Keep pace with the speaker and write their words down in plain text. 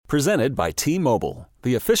Presented by T-Mobile,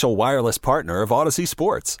 the official wireless partner of Odyssey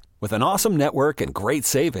Sports. With an awesome network and great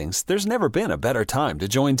savings, there's never been a better time to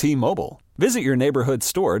join T-Mobile. Visit your neighborhood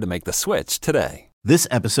store to make the switch today. This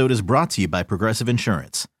episode is brought to you by Progressive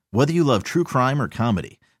Insurance. Whether you love true crime or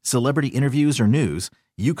comedy, celebrity interviews or news,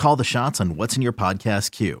 you call the shots on what's in your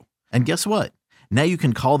podcast queue. And guess what? Now you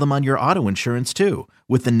can call them on your auto insurance too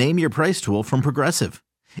with the Name Your Price tool from Progressive.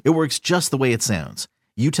 It works just the way it sounds.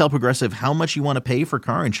 You tell Progressive how much you want to pay for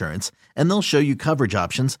car insurance, and they'll show you coverage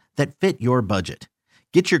options that fit your budget.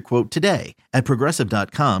 Get your quote today at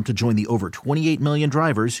Progressive.com to join the over 28 million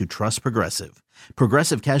drivers who trust Progressive.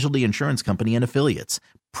 Progressive Casualty Insurance Company and Affiliates.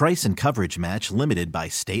 Price and coverage match limited by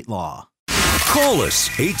state law. Call us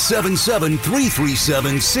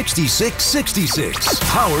 877-337-6666.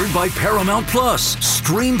 Powered by Paramount Plus.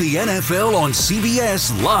 Stream the NFL on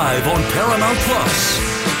CBS live on Paramount Plus.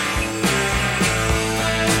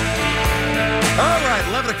 All right,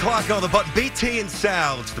 11 o'clock on the button. BT and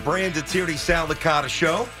Sal. It's the Brandon Tierney Sal Licata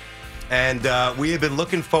show. And we have been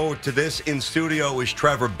looking forward to this. In studio is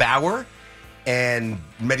Trevor Bauer. And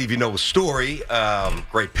many of you know his story.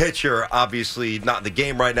 Great pitcher. Obviously not in the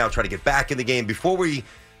game right now. Trying to get back in the game. Before we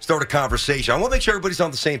start a conversation, I want to make sure everybody's on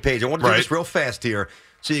the same page. I want to do this real fast here.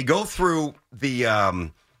 So you go through the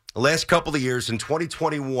last couple of years. In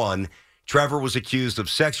 2021, Trevor was accused of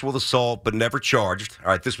sexual assault but never charged.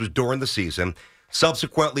 All right, this was during the season.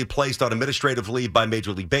 Subsequently placed on administrative leave by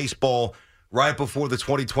Major League Baseball. Right before the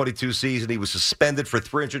 2022 season, he was suspended for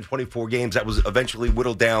 324 games. That was eventually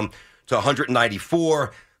whittled down to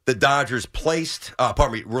 194. The Dodgers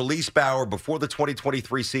released Bauer before the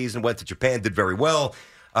 2023 season, went to Japan, did very well.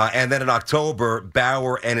 And then in October,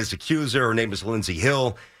 Bauer and his accuser, her name is Lindsey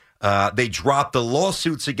Hill, they dropped the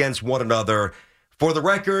lawsuits against one another. For the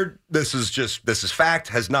record, this is fact,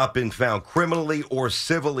 has not been found criminally or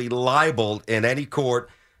civilly libeled in any court,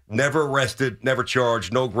 never arrested, never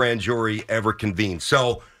charged, no grand jury ever convened.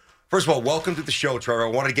 So, first of all, welcome to the show, Trevor.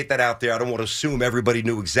 I wanted to get that out there. I don't want to assume everybody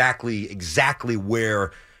knew exactly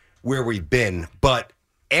where we've been. But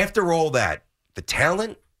after all that, the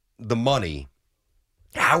talent, the money,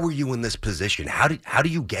 how are you in this position? How do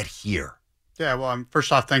you get here? Yeah, well,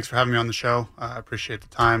 first off, thanks for having me on the show. I appreciate the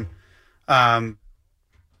time.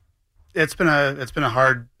 It's been a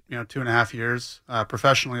hard, 2.5 years,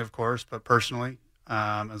 professionally, of course, but personally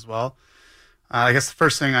as well. I guess the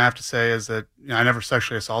first thing I have to say is that I never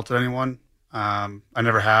sexually assaulted anyone. I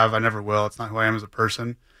never have. I never will. It's not who I am as a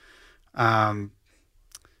person. But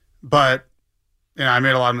I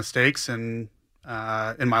made a lot of mistakes in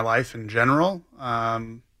my life in general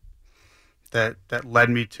that led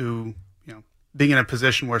me to being in a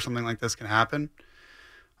position where something like this can happen.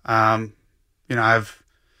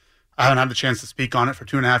 I haven't had the chance to speak on it for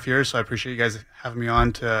 2.5 years, so I appreciate you guys having me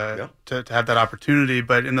on to have that opportunity.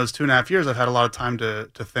 But in those 2.5 years, I've had a lot of time to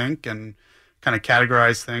think and kind of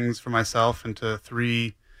categorize things for myself into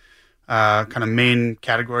 3 kind of main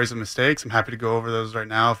categories of mistakes. I'm happy to go over those right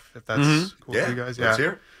now if that's cool with you guys. Let's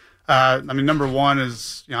hear. Number one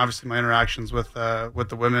is obviously my interactions with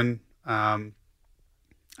the women. I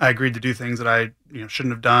agreed to do things that I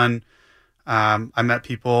shouldn't have done. I met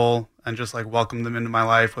people and just welcomed them into my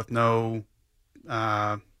life with no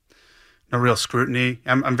real scrutiny.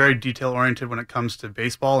 I'm very detail oriented when it comes to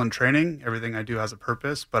baseball and training. Everything I do has a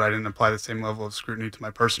purpose, but I didn't apply the same level of scrutiny to my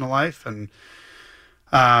personal life. And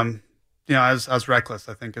I was reckless,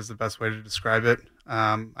 I think is the best way to describe it.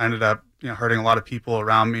 I ended up hurting a lot of people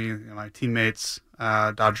around me, my teammates,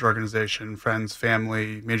 Dodger organization, friends,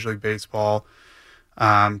 family, Major League Baseball.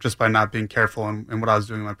 Just by not being careful in what I was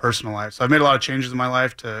doing in my personal life. So I've made a lot of changes in my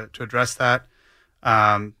life to address that.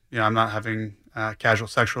 I'm not having casual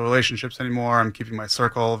sexual relationships anymore. I'm keeping my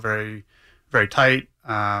circle very, very tight.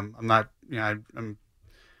 I'm not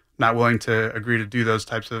willing to agree to do those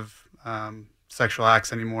types of sexual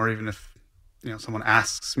acts anymore, even if someone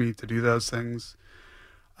asks me to do those things.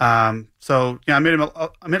 I made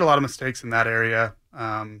a lot of mistakes in that area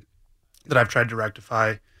that I've tried to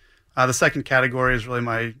rectify. The second category is really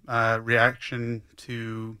my reaction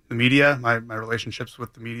to the media, my relationships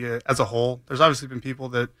with the media as a whole. There's obviously been people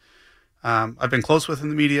that I've been close with in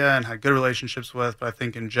the media and had good relationships with, but I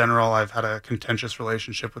think in general I've had a contentious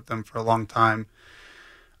relationship with them for a long time.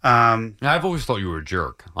 I've always thought you were a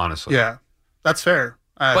jerk, honestly. Yeah, that's fair.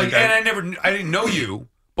 I didn't know you,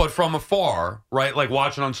 but from afar, right? Like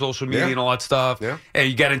watching on social media and all that stuff. Yeah. And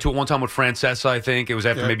you got into it one time with Francesa, I think. It was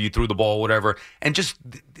after maybe you threw the ball, whatever. And just,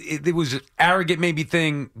 it was an arrogant maybe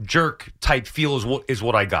thing, jerk type feel is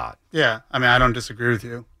what I got. Yeah. I mean, I don't disagree with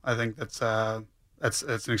you. I think that's an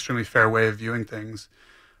extremely fair way of viewing things.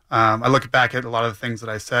 I look back at a lot of the things that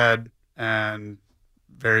I said, and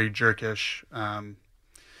very jerkish.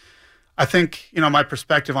 I think, my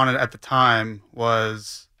perspective on it at the time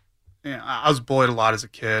was, I was bullied a lot as a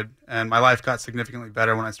kid, and my life got significantly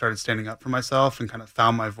better when I started standing up for myself and kind of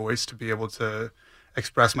found my voice to be able to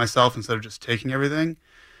express myself instead of just taking everything.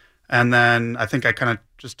 And then I think I kind of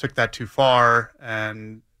just took that too far,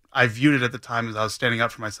 and I viewed it at the time as I was standing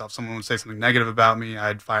up for myself. Someone would say something negative about me,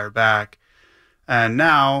 I'd fire back. And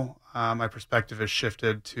now my perspective has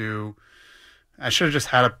shifted to, I should have just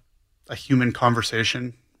had a human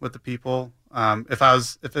conversation with the people. If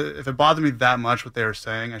it bothered me that much what they were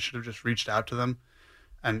saying, I should have just reached out to them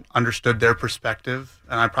and understood their perspective,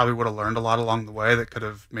 and I probably would have learned a lot along the way that could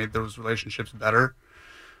have made those relationships better.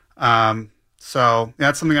 So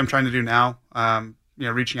that's something I'm trying to do now.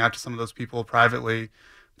 Reaching out to some of those people privately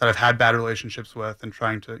that I've had bad relationships with, and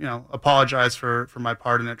trying to apologize for my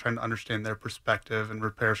part in it, trying to understand their perspective and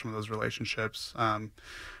repair some of those relationships. I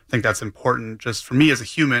think that's important just for me as a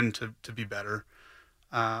human to be better.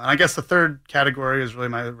 And I guess the third category is really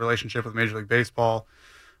my relationship with Major League Baseball.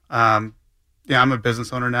 I'm a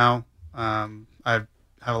business owner now. I have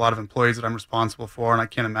a lot of employees that I'm responsible for, and I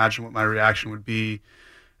can't imagine what my reaction would be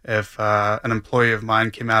if an employee of mine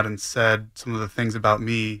came out and said some of the things about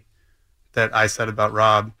me that I said about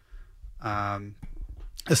Rob,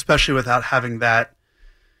 especially without having that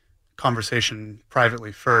conversation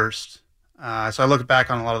privately first. So I look back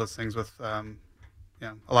on a lot of those things with a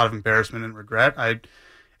lot of embarrassment and regret.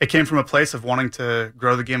 It came from a place of wanting to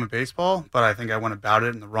grow the game of baseball, but I think I went about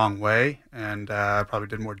it in the wrong way, and probably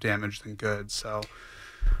did more damage than good. So,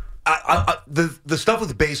 the stuff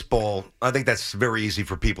with baseball, I think that's very easy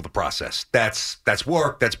for people to process. That's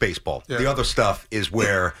work. That's baseball. Yeah. The other stuff is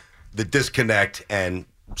where the disconnect, and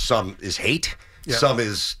some is hate, some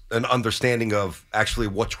is an understanding of actually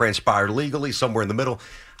what transpired legally, somewhere in the middle.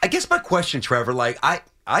 I guess my question, Trevor,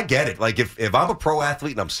 I get it. Like if I'm a pro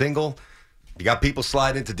athlete and I'm single, you got people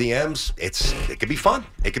slide into DMs, it could be fun.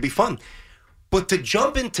 It could be fun. But to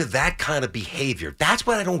jump into that kind of behavior, that's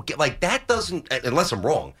what I don't get. Like that doesn't, unless I'm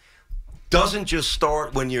wrong, doesn't just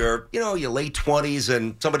start when you're, your late 20s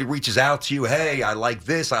and somebody reaches out to you, hey, I like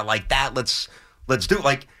this, I like that, let's do it.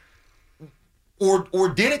 Like, or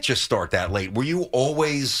did it just start that late? Were you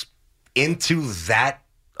always into that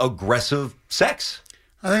aggressive sex?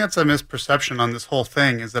 I think that's a misperception on this whole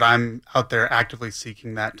thing, is that I'm out there actively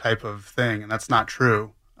seeking that type of thing, and that's not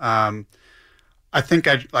true. I think,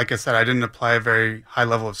 like I said, I didn't apply a very high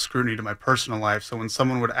level of scrutiny to my personal life. So when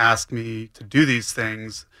someone would ask me to do these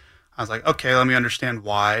things, I was like, okay, let me understand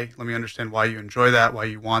why. Let me understand why you enjoy that, why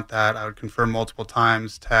you want that. I would confirm multiple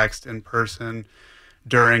times, text, in person,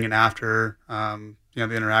 during and after, the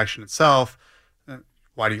interaction itself.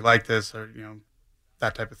 Why do you like this? Or,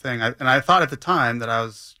 that type of thing. And I thought at the time that I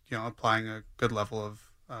was, applying a good level of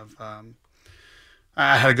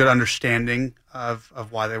I had a good understanding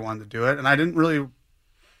of why they wanted to do it. And I didn't really,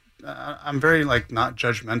 I'm very not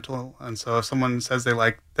judgmental. And so if someone says they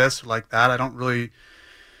like this or like that, I don't really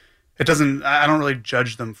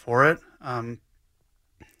judge them for it.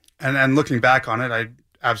 And looking back on it, I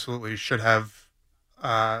absolutely should have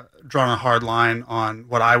drawn a hard line on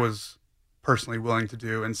what I was personally willing to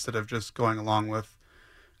do, instead of just going along with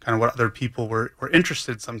kind of what other people were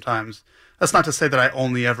interested sometimes. That's not to say that I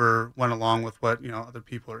only ever went along with what, other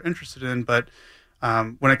people are interested in, but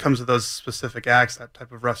when it comes to those specific acts, that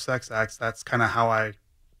type of rough sex acts, that's kind of how I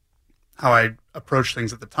approach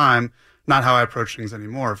things at the time, not how I approach things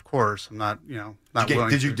anymore, of course. I'm not, not willing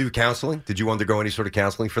to. Did you do counseling? Did you undergo any sort of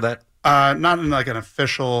counseling for that? Not in an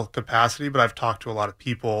official capacity, but I've talked to a lot of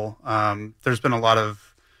people. There's been a lot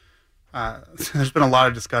of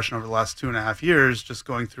discussion over the last 2.5 years, just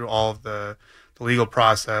going through all of the legal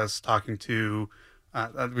process, talking to,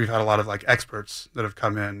 we've had a lot of experts that have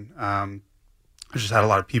come in. We've just had a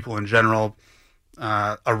lot of people in general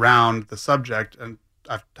around the subject, and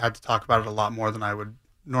I've had to talk about it a lot more than I would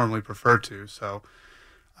normally prefer to. So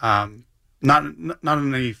not in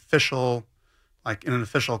any official, in an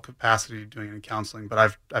official capacity doing any counseling,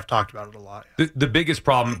 but I've talked about it a lot. Yeah. The biggest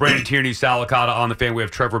problem, Brandon Tierney, Sal Licata on the fan. We have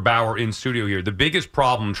Trevor Bauer in studio here. The biggest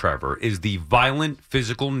problem, Trevor, is the violent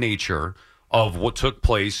physical nature of what took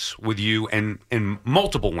place with you and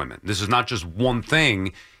multiple women. This is not just one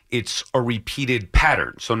thing. It's a repeated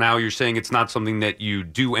pattern. So now you're saying it's not something that you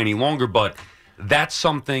do any longer, but that's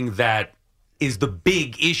something that is the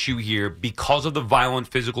big issue here because of the violent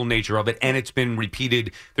physical nature of it, and it's been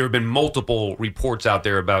repeated. There have been multiple reports out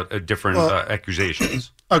there about different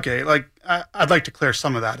accusations. Okay, I'd like to clear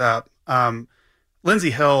some of that up.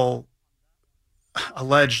 Lindsey Hill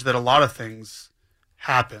alleged that a lot of things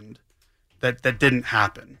happened that didn't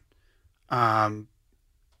happen.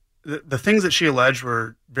 the things that she alleged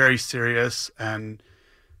were very serious and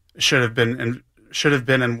should have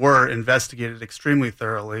been and were investigated extremely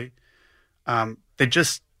thoroughly. They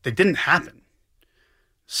didn't happen.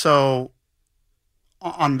 So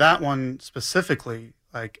on that one specifically,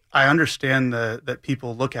 like, I understand that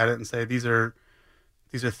people look at it and say these are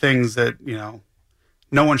things that, you know,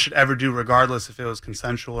 no one should ever do, regardless if it was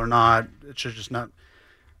consensual or not. It should just not.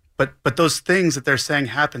 But those things that they're saying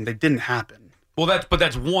happened, they didn't happen. Well,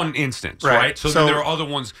 that's one instance, right? So then there are other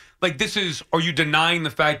ones. Like, are you denying the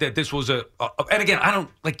fact that this was and again, I don't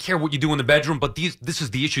care what you do in the bedroom, but this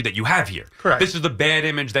is the issue that you have here. Correct. This is the bad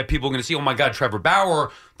image that people are going to see. Oh my God, Trevor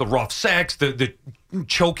Bauer, the rough sex, the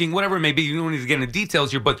choking, whatever it may be. You don't need to get into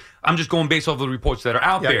details here, but I'm just going based off of the reports that are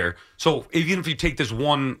out there. So even if you take this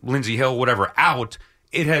one Lindsey Hill, whatever, out,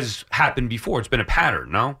 it has happened before. It's been a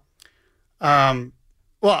pattern, no?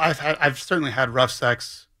 Well, I've certainly had rough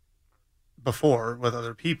sex before with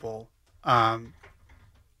other people.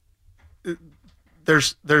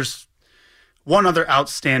 There's one other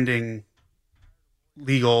outstanding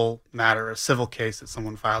legal matter, a civil case that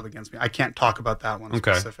someone filed against me. I can't talk about that one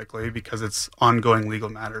specifically because it's ongoing legal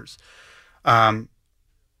matters. The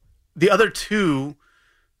other two,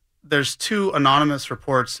 there's two anonymous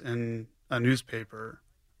reports in a newspaper.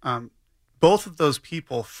 Both of those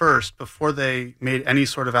people first, before they made any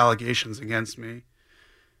sort of allegations against me,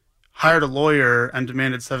 hired a lawyer and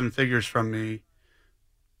demanded 7 figures from me.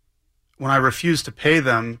 When I refused to pay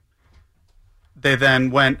them, they then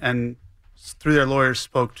went and, through their lawyers,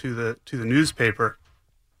 spoke to the newspaper.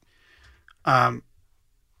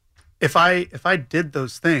 If I did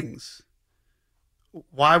those things,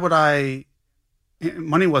 why would I?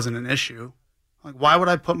 Money wasn't an issue. Like, why would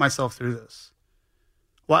I put myself through this?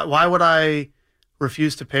 Why would I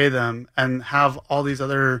refuse to pay them and have all these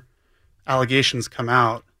other allegations come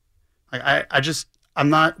out? Like, I'm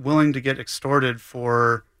not willing to get extorted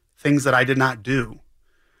for things that I did not do.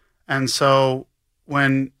 And so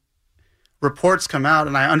when reports come out,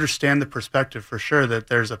 and I understand the perspective for sure that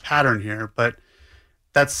there's a pattern here, but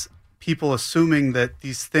that's people assuming that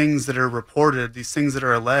these things that are reported, these things that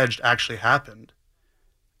are alleged, actually happened.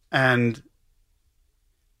 And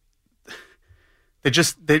it's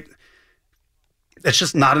just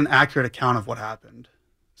not an accurate account of what happened.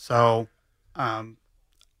 So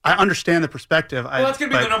I understand the perspective. Well, that's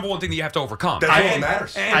going to be the number one thing that you have to overcome. That's all that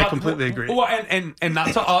matters. I completely agree. Well, and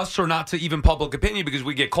not to us or not to even public opinion, because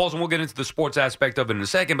we get calls, and we'll get into the sports aspect of it in a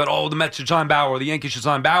second, but, the Mets should sign Bauer, or the Yankees should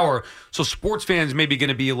sign Bauer. So sports fans may be going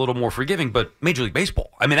to be a little more forgiving, but Major League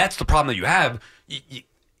Baseball, I mean, that's the problem that you have.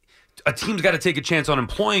 A team's got to take a chance on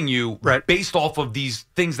employing you based off of these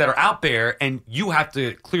things that are out there, and you have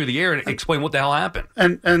to clear the air and explain what the hell happened.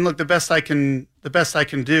 And look, the best I can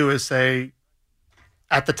do is say,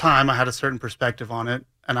 at the time, I had a certain perspective on it,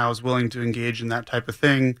 and I was willing to engage in that type of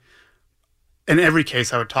thing. In every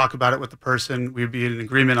case, I would talk about it with the person. We'd be in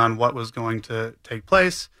agreement on what was going to take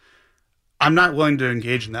place. I'm not willing to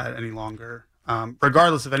engage in that any longer,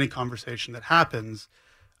 regardless of any conversation that happens.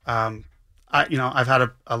 I've had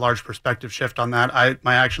a large perspective shift on that.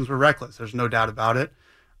 My actions were reckless. There's no doubt about it.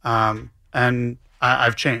 And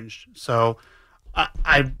I've changed. So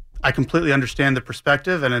I completely understand the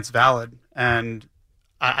perspective, and it's valid. And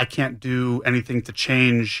I can't do anything to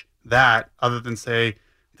change that other than say,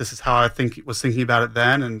 this is how I was thinking about it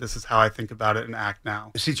then, and this is how I think about it and act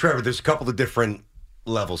now. See, Trevor, there's a couple of different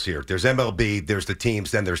levels here. There's MLB, there's the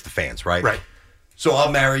teams, then there's the fans, right? Right. So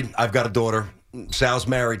I'm married. I've got a daughter. Sal's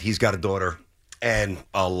married. He's got a daughter. And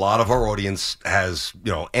a lot of our audience has,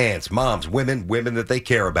 aunts, moms, women that they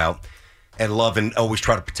care about and love and always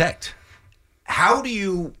try to protect.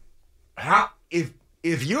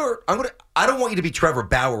 If you're, I don't want you to be Trevor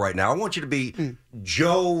Bauer right now. I want you to be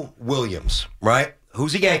Joe Williams, right?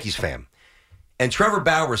 Who's a Yankees fan. And Trevor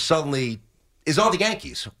Bauer suddenly is on the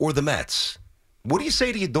Yankees or the Mets. What do you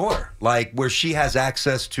say to your daughter? Like, where she has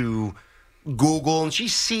access to Google and she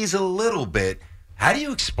sees a little bit. How do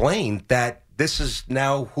you explain that this is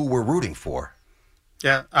now who we're rooting for?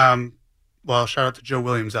 Yeah. Well, shout out to Joe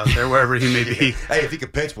Williams out there, wherever he may be. Hey, if he can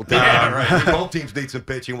pitch, we'll take it. Right. Both teams need some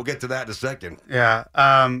pitching. We'll get to that in a second. Yeah.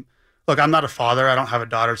 Look, I'm not a father. I don't have a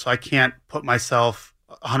daughter, so I can't put myself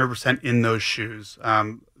 100% in those shoes.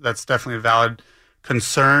 That's definitely a valid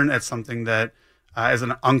concern. It's something that is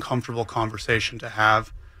an uncomfortable conversation to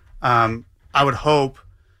have. I would hope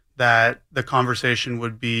that the conversation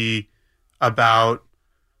would be about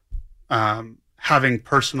having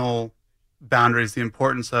personal boundaries, the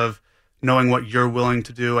importance of knowing what you're willing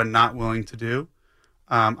to do and not willing to do.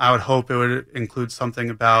 I would hope it would include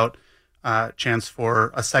something about chance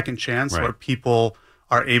for a second chance, where people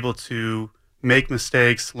are able to make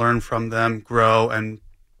mistakes, learn from them, grow, and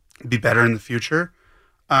be better in the future.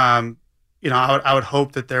 I would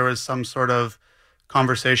hope that there was some sort of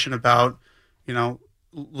conversation about,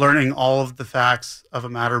 learning all of the facts of a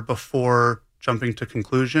matter before jumping to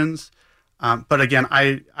conclusions. But again,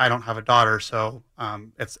 I don't have a daughter, so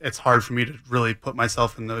it's hard for me to really put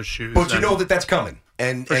myself in those shoes. But you know that's coming.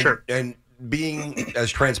 Sure. And being as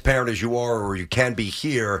transparent as you are, or you can be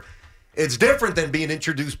here, it's different than being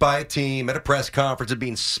introduced by a team at a press conference and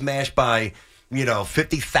being smashed by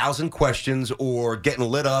 50,000 questions, or getting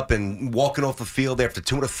lit up and walking off the field after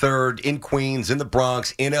 2 1/3 in Queens, in the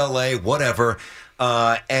Bronx, in LA, whatever.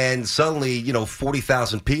 And suddenly,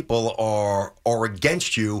 40,000 people are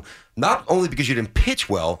against you, not only because you didn't pitch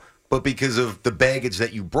well, but because of the baggage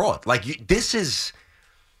that you brought. Like, this is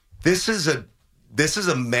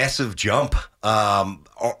a massive jump.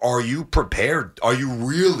 Are you prepared? Are you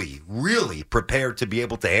really, really prepared to be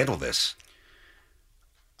able to handle this?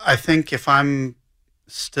 I think if I'm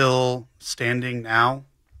still standing now,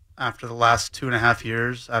 after the last 2.5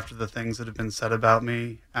 years, after the things that have been said about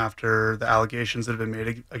me, after the allegations that have been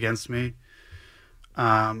made against me,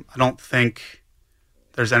 I don't think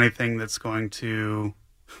there's anything that's going to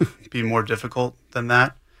be more difficult than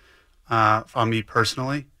that on me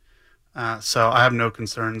personally. So I have no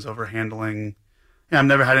concerns over handling. I've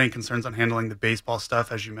never had any concerns on handling the baseball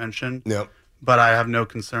stuff, as you mentioned. Yep. But I have no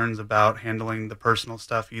concerns about handling the personal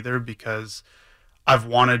stuff either, because I've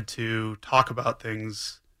wanted to talk about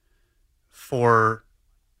things for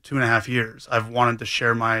 2.5 years. I've wanted to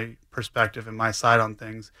share my perspective and my side on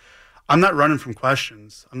things. I'm not running from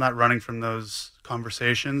questions. I'm not running from those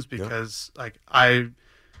conversations, because I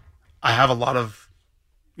have a lot of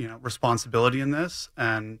responsibility in this,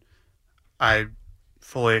 and I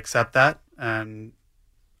fully accept that, and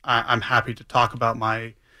I'm happy to talk about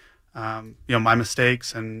my my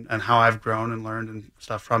mistakes and how I've grown and learned and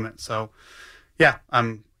stuff from it. So, yeah,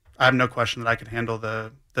 I have no question that I can handle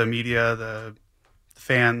the media, the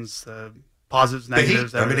fans, the positives,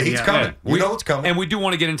 negatives. The heat's coming. Yeah. We know it's coming. And we do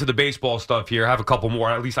want to get into the baseball stuff here. I have a couple more.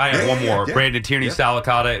 At least I have one more. Yeah. Brandon Tierney, Sal,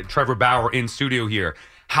 Trevor Bauer in studio here.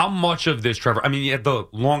 How much of this, Trevor? I mean, you had the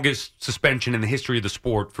longest suspension in the history of the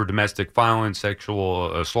sport for domestic violence,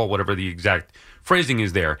 sexual assault, whatever the exact phrasing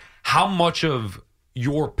is there. How much of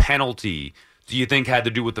your penalty do you think had to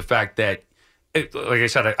do with the fact that, like I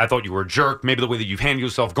said, I thought you were a jerk, maybe the way that you've handled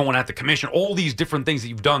yourself, going at the commission, all these different things that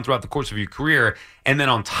you've done throughout the course of your career, and then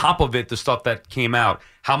on top of it, the stuff that came out,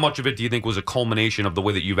 how much of it do you think was a culmination of the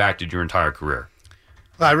way that you've acted your entire career?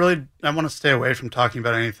 Well, I want to stay away from talking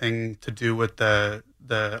about anything to do with the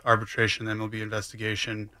arbitration, the MLB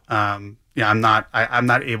investigation. I'm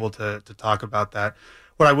not able to talk about that.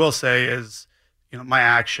 What I will say is, my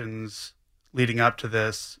actions leading up to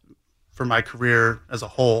this for my career as a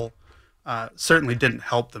whole certainly didn't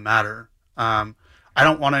help the matter. I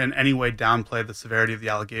don't want to in any way downplay the severity of the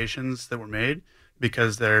allegations that were made,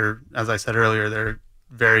 because they're, as I said earlier, they're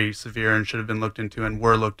very severe and should have been looked into and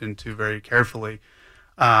were looked into very carefully.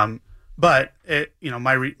 But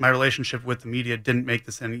my relationship with the media didn't make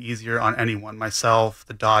this any easier on anyone. Myself,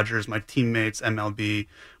 the Dodgers, my teammates, MLB.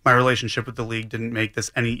 My relationship with the league didn't make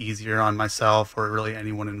this any easier on myself or really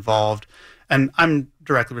anyone involved. And I'm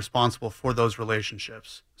directly responsible for those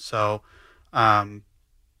relationships. So, in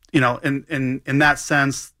that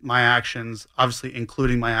sense, my actions, obviously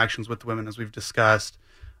including my actions with the women, as we've discussed,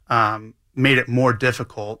 made it more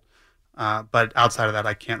difficult. But outside of that,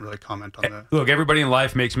 I can't really comment on that. Look, everybody in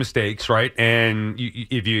life makes mistakes, right? And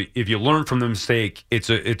if you learn from the mistake, it's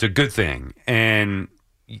a good thing. And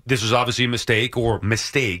this was obviously a mistake or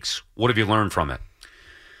mistakes. What have you learned from it?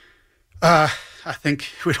 I think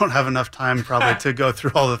we don't have enough time probably to go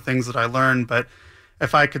through all the things that I learned. But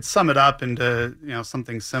if I could sum it up into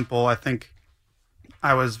something simple, I think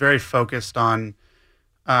I was very focused on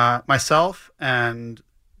myself and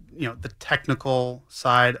the technical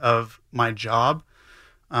side of my job.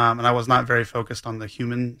 And I was not very focused on the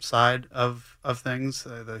human side of things,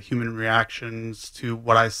 the human reactions to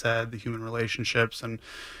what I said, the human relationships. And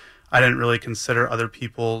I didn't really consider other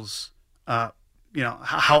people's,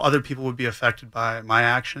 how other people would be affected by my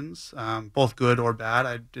actions, both good or bad.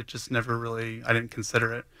 I didn't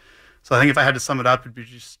consider it. So I think if I had to sum it up, it'd be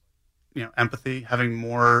just, empathy, having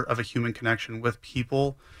more of a human connection with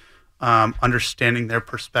people, understanding their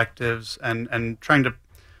perspectives and trying to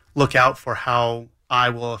look out for how I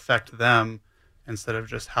will affect them instead of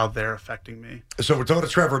just how they're affecting me. So we're talking to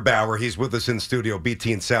Trevor Bauer. He's with us in studio,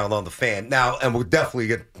 BT and Sal on the Fan. Now, and we'll definitely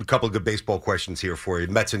get a couple of good baseball questions here for you.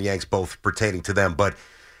 Mets and Yanks both pertaining to them. But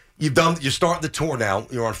you're starting the tour now.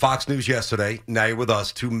 You're on Fox News yesterday. Now you're with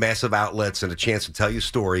us, two massive outlets and a chance to tell your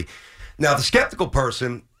story. Now, the skeptical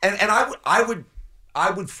person, and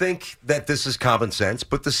I would think that this is common sense,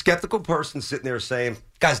 but the skeptical person sitting there saying,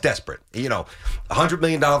 guy's desperate. $100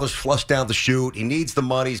 million flushed down the chute. He needs the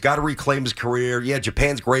money. He's got to reclaim his career. Yeah,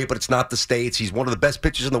 Japan's great, but it's not the States. He's one of the best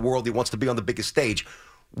pitchers in the world. He wants to be on the biggest stage.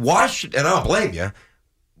 Why should, and I don't blame you,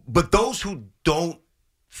 but those who don't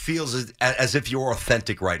feel as if you're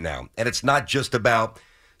authentic right now, and it's not just about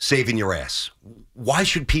saving your ass, why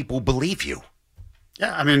should people believe you?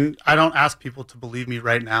 Yeah, I mean, I don't ask people to believe me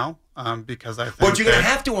right now because I think. But you're going to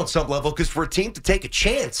have to on some level, because for a team to take a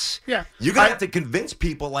chance, you're going to have to convince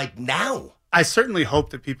people like now. I certainly hope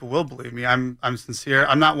that people will believe me. I'm sincere.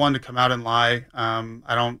 I'm not one to come out and lie.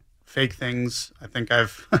 I don't fake things. I think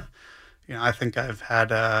I've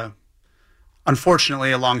had,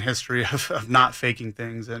 unfortunately, a long history of not faking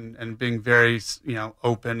things and being very,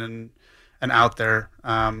 open and out there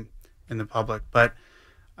in the public. But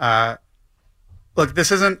look,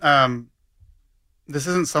 this isn't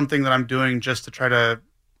something that I'm doing just to try to,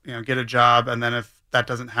 get a job, and then if that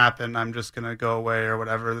doesn't happen, I'm just going to go away or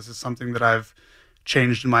whatever. This is something that I've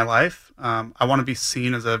changed in my life. I want to be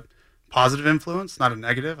seen as a positive influence, not a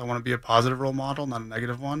negative. I want to be a positive role model, not a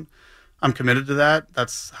negative one. I'm committed to that.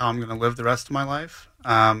 That's how I'm going to live the rest of my life.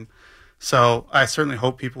 So I certainly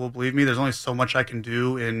hope people will believe me. There's only so much I can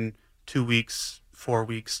do in 2 weeks, 4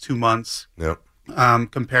 weeks, 2 months,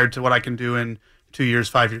 compared to what I can do in 2 years,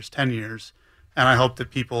 5 years, 10 years. And I hope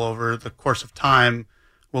that people over the course of time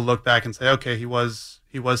will look back and say, okay, he was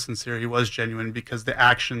sincere, he was genuine, because the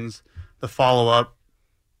actions, the follow-up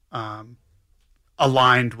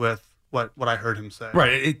aligned with what I heard him say.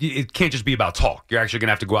 Right. It can't just be about talk. You're actually going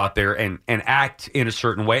to have to go out there and act in a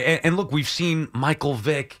certain way. And look, we've seen Michael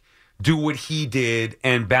Vick do what he did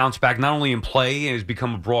and bounce back, not only in play and has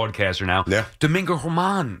become a broadcaster now. Yeah. Domingo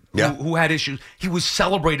Germán, who had issues, he was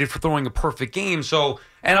celebrated for throwing a perfect game. So,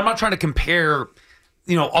 and I'm not trying to compare,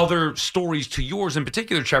 other stories to yours in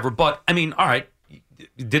particular, Trevor, but I mean, all right,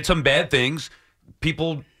 you did some bad things.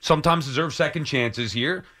 People sometimes deserve second chances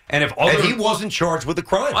here. And he wasn't charged with a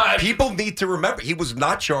crime. People need to remember, he was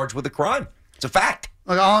not charged with a crime. It's a fact.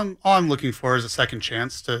 Like all I'm looking for is a second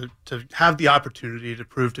chance to have the opportunity to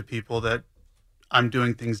prove to people that I'm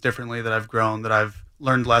doing things differently, that I've grown, that I've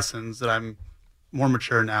learned lessons, that I'm more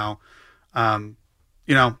mature now. I'm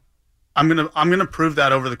gonna prove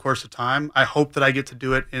that over the course of time. I hope that I get to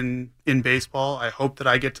do it in baseball. I hope that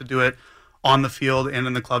I get to do it on the field and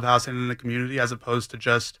in the clubhouse and in the community, as opposed to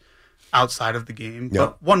just outside of the game. Yep.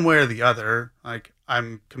 But one way or the other, like,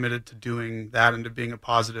 I'm committed to doing that and to being a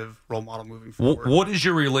positive role model moving forward. What is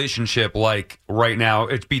your relationship like right now?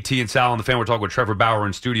 It's BT and Sal on the Fan. We're talking with Trevor Bauer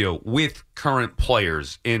in studio, with current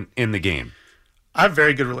players in the game. I have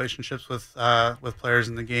very good relationships with players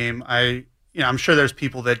in the game. I'm sure there's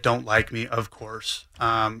people that don't like me, of course,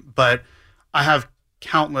 but I have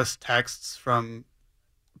countless texts from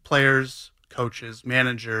players, coaches,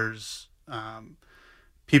 managers,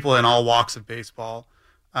 people in all walks of baseball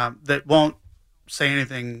that won't say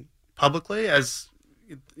anything publicly, as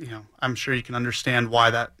I'm sure you can understand why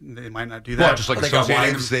that they might not do that. Well, just like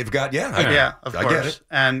wives they've got, of course. Get it.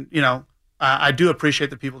 And I do appreciate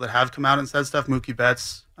the people that have come out and said stuff. Mookie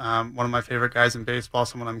Betts, one of my favorite guys in baseball,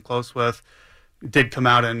 someone I'm close with, did come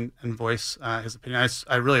out and voice his opinion.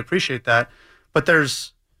 I really appreciate that. But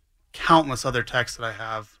there's countless other texts that I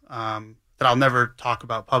have that I'll never talk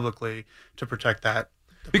about publicly to protect that.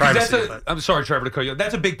 Because I'm sorry, Trevor, to cut you.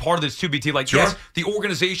 That's a big part of this too, BT. Like, yes, the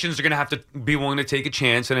organizations are going to have to be willing to take a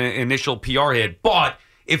chance and an initial PR hit. But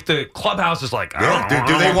if the clubhouse is like, do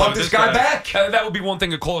they want this guy back? That would be one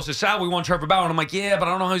thing to call us to Sal. We want Trevor Bauer. And I'm like, yeah, but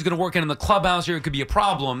I don't know how he's going to work in the clubhouse here. It could be a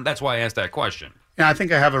problem. That's why I asked that question. Yeah, I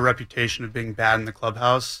think I have a reputation of being bad in the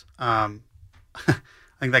clubhouse. I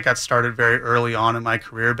think that got started very early on in my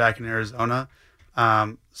career back in Arizona.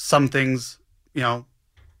 Some things,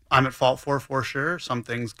 I'm at fault for sure. Some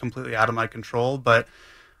things completely out of my control, but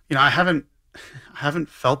I haven't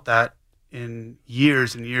felt that in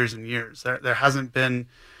years and years and years. There hasn't been.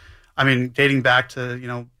 I mean, dating back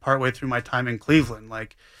to partway through my time in Cleveland,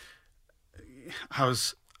 like I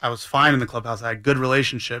was fine in the clubhouse. I had good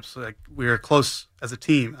relationships. Like, we were close as a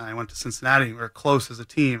team. I went to Cincinnati, and we were close as a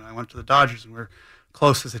team. I went to the Dodgers, and we were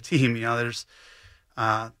close as a team.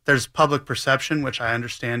 There's public perception, which I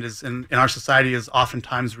understand is in our society is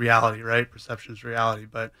oftentimes reality, right? Perception is reality.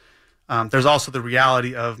 But there's also the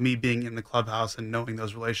reality of me being in the clubhouse and knowing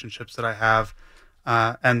those relationships that I have,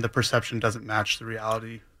 and the perception doesn't match the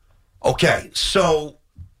reality. Okay, so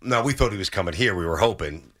now we thought he was coming here. We were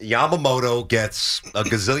hoping. Yamamoto gets $1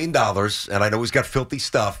 gazillion, and I know he's got filthy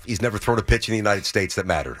stuff. He's never thrown a pitch in the United States that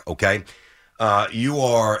mattered, okay? You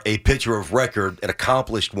are a pitcher of record, an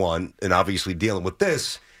accomplished one, and obviously dealing with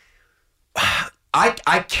this.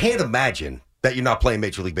 I can't imagine that you're not playing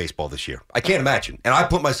Major League Baseball this year. I can't imagine. And I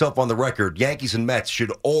put myself on the record, Yankees and Mets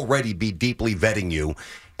should already be deeply vetting you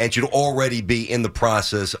and should already be in the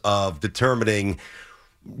process of determining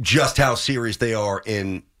just how serious they are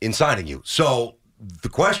in signing you. So the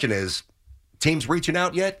question is, teams reaching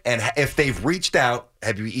out yet? And if they've reached out,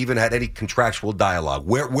 have you even had any contractual dialogue?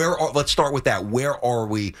 Let's start with that. Where are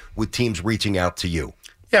we with teams reaching out to you?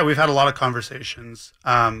 Yeah, we've had a lot of conversations.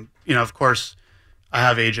 Of course, I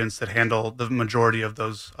have agents that handle the majority of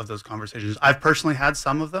those conversations. I've personally had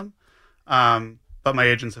some of them, but my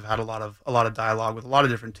agents have had a lot of dialogue with a lot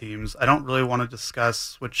of different teams. I don't really want to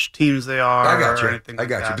discuss which teams they are. I got you. Or anything like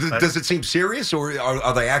that. Does it seem serious, or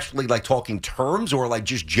are they actually like talking terms, or like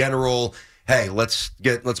just general? Hey, let's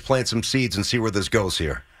plant some seeds and see where this goes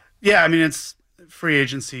here. Yeah, I mean, it's free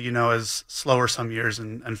agency. Is slower some years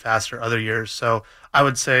and faster other years. So I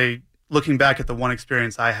would say, looking back at the one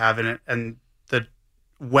experience I have in it, and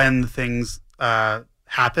when things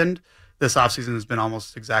happened, this offseason has been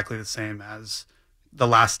almost exactly the same as the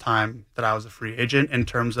last time that I was a free agent in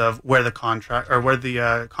terms of where the contract or where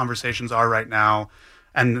the conversations are right now,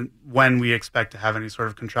 and when we expect to have any sort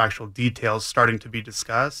of contractual details starting to be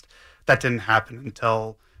discussed. That didn't happen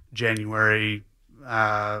until January.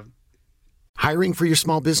 Hiring for your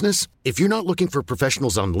small business? If you're not looking for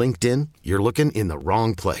professionals on LinkedIn, you're looking in the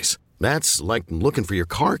wrong place. That's like looking for your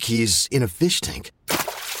car keys in a fish tank.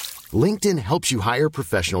 LinkedIn helps you hire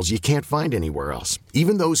professionals you can't find anywhere else,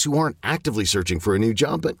 even those who aren't actively searching for a new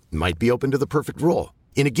job but might be open to the perfect role.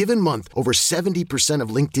 In a given month, over 70% of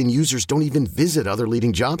LinkedIn users don't even visit other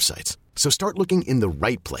leading job sites. So start looking in the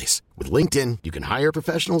right place. With LinkedIn, you can hire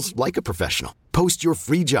professionals like a professional. Post your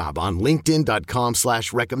free job on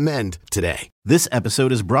linkedin.com/recommend today. This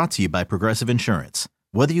episode is brought to you by Progressive Insurance.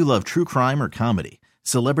 Whether you love true crime or comedy,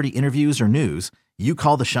 celebrity interviews or news, you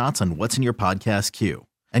call the shots on what's in your podcast queue.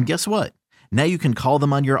 And guess what? Now you can call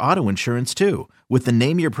them on your auto insurance too with the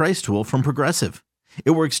Name Your Price tool from Progressive.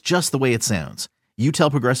 It works just the way it sounds. You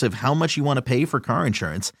tell Progressive how much you want to pay for car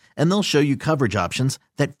insurance, and they'll show you coverage options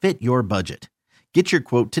that fit your budget. Get your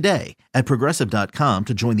quote today at Progressive.com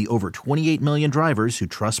to join the over 28 million drivers who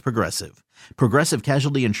trust Progressive. Progressive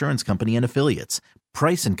Casualty Insurance Company and Affiliates.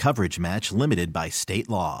 Price and coverage match limited by state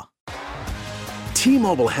law.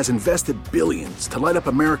 T-Mobile has invested billions to light up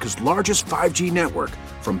America's largest 5G network,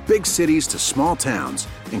 from big cities to small towns,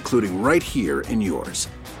 including right here in yours.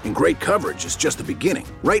 And great coverage is just the beginning.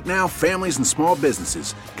 Right now, families and small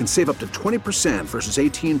businesses can save up to 20% versus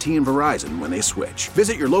AT&T and Verizon when they switch.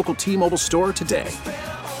 Visit your local T-Mobile store today.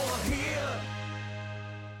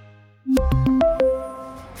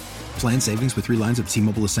 Plan savings with 3 lines of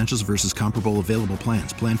T-Mobile Essentials versus comparable available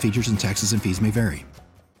plans. Plan features and taxes and fees may vary.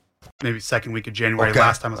 Maybe second week of January.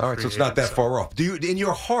 Last time I was all right, so it's not that far off. Do you, in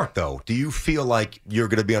your heart, though, do you feel like you're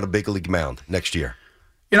going to be on a big league mound next year?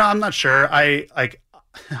 I'm not sure.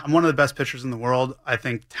 I'm one of the best pitchers in the world. I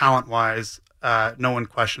think talent-wise, no one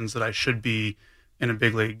questions that I should be in a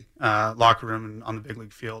big league locker room and on the big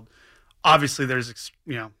league field. Obviously, there's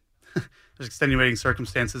there's extenuating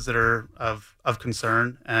circumstances that are of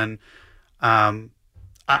concern, and I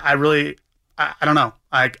don't know.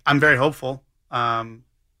 I'm very hopeful. I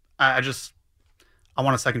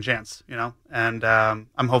want a second chance, and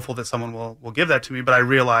I'm hopeful that someone will give that to me. But I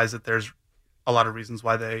realize that there's a lot of reasons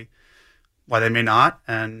why they may not,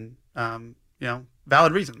 and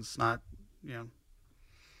valid reasons, not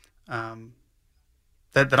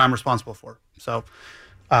that I'm responsible for. So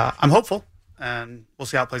I'm hopeful, and we'll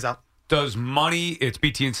see how it plays out. Does money, it's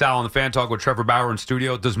BT and Sal on the Fan Talk with Trevor Bauer in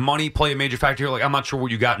studio. Does money play a major factor here? Like, I'm not sure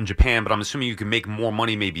what you got in Japan, but I'm assuming you can make more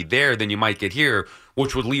money maybe there than you might get here,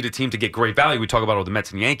 which would lead a team to get great value. We talk about all the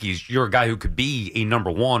Mets and Yankees. You're a guy who could be a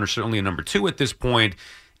number one or certainly a number two at this point,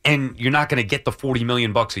 and you're not going to get the $40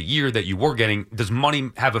 million a year that you were getting. Does money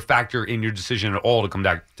have a factor in your decision at all to come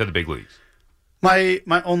back to the big leagues? My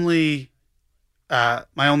only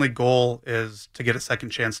goal is to get a second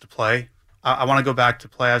chance to play. I want to go back to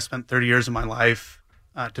play. I've spent 30 years of my life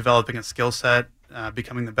developing a skill set,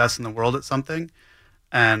 becoming the best in the world at something,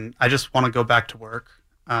 and I just want to go back to work.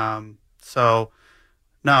 So,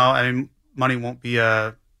 no, I mean, money won't be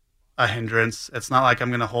a hindrance. It's not like I'm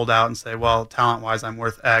going to hold out and say, well, talent-wise, I'm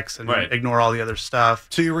worth X and ignore all the other stuff.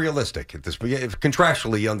 So you're realistic at this point.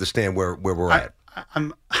 Contractually, you understand where we're at.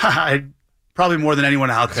 probably more than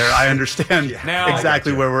anyone out there, I understand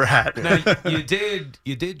exactly where we're at. Now, you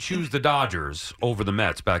did choose the Dodgers over the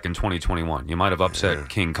Mets back in 2021. You might have upset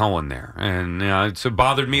King Cohen there. And it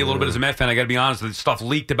bothered me a little bit as a Met fan. I got to be honest, the stuff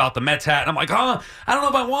leaked about the Mets hat. And I'm like, I don't know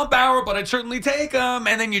if I want Bauer, but I'd certainly take him.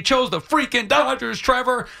 And then you chose the freaking Dodgers,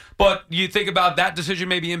 Trevor. But you think about that decision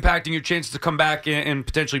maybe impacting your chances to come back and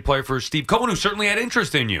potentially play for Steve Cohen, who certainly had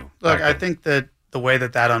interest in you. Look, I think that the way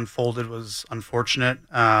that unfolded was unfortunate.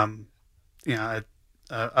 A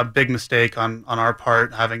big mistake on our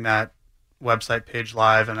part having that website page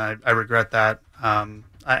live, and I regret that.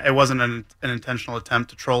 It wasn't an intentional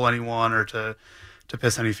attempt to troll anyone or to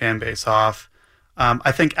piss any fan base off.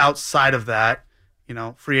 I think outside of that,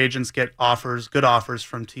 free agents get good offers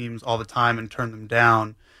from teams all the time and turn them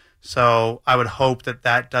down. So I would hope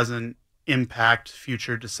that doesn't impact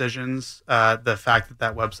future decisions. The fact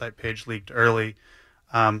that website page leaked early,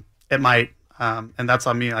 it might, and that's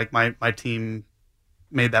on me. Like my team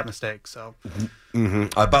made that mistake. So, by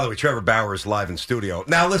the way, Trevor Bauer is live in studio.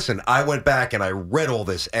 Now, listen, I went back and I read all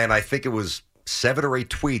this, and I think it was 7 or 8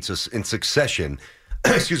 tweets in succession.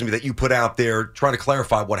 Excuse me, that you put out there trying to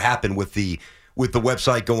clarify what happened with the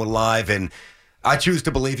website going live, and I choose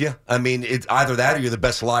to believe you. I mean, it's either that or you're the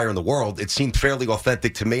best liar in the world. It seemed fairly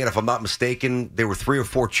authentic to me, and if I'm not mistaken, there were 3 or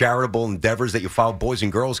 4 charitable endeavors that you followed, Boys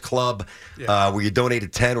and Girls Club, where you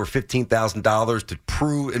donated $10,000 or $15,000 to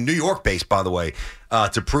prove, in New York based, by the way,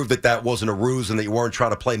 to prove that wasn't a ruse and that you weren't trying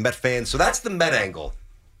to play Met fans. So that's the Met angle.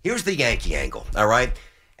 Here's the Yankee angle, all right?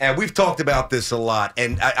 And we've talked about this a lot,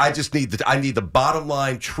 and I just need the bottom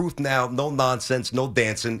line, truth now, no nonsense, no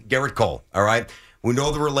dancing. Garrett Cole, all right? We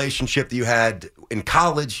know the relationship that you had in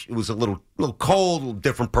college. It was a little cold, little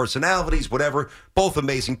different personalities, whatever. Both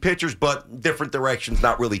amazing pitchers, but different directions,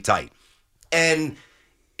 not really tight. And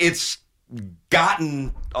it's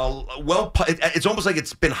gotten, it's almost like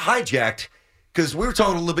it's been hijacked, because we were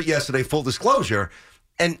talking a little bit yesterday, full disclosure,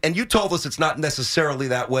 and you told us it's not necessarily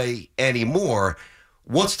that way anymore.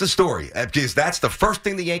 What's the story? Because that's the first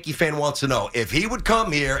thing the Yankee fan wants to know. If he would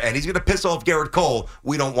come here and he's going to piss off Garrett Cole,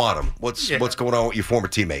 we don't want him. What's going on with your former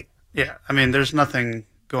teammate? Yeah, I mean, there's nothing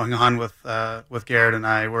going on with Garrett and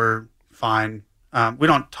I. We're fine. We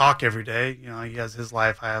don't talk every day. He has his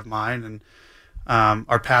life, I have mine, and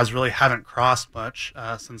our paths really haven't crossed much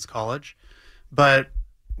since college. But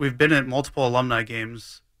we've been at multiple alumni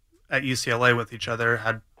games at UCLA with each other,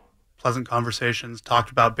 had pleasant conversations, talked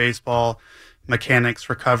about baseball, mechanics,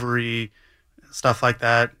 recovery, stuff like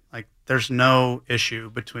that. Like, there's no issue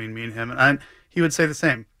between me and him, and he would say the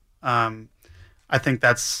same. I think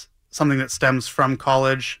that's something that stems from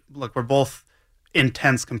college. Look, we're both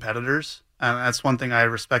intense competitors, and that's one thing I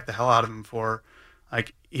respect the hell out of him for.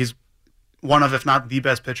 Like, he's one of, if not the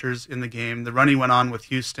best pitchers in the game. The run he went on with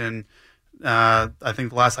Houston, I think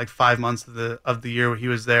the last 5 months of the year where he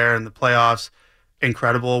was there in the playoffs,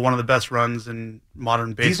 incredible. One of the best runs in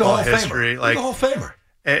modern baseball history. He's a Hall of Famer.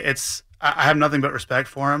 I have nothing but respect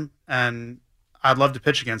for him, and I'd love to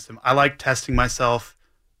pitch against him. I like testing myself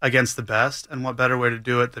against the best, and what better way to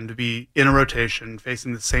do it than to be in a rotation,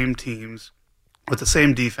 facing the same teams with the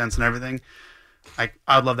same defense and everything.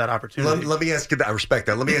 I'd love that opportunity. Let me ask you that. I respect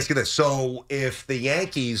that. Let me ask you this. So if the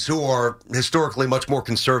Yankees, who are historically much more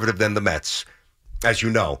conservative than the Mets, as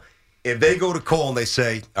you know, if they go to Cole and they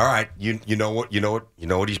say, all right, you know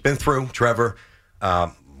what he's been through, Trevor,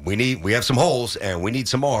 we have some holes and we need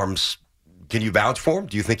some arms. Can you vouch for him?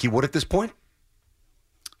 Do you think he would at this point?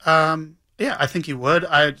 Yeah, I think he would.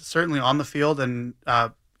 I certainly on the field and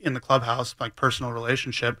in the clubhouse, personal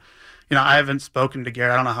relationship. I haven't spoken to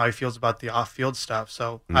Garrett. I don't know how he feels about the off-field stuff,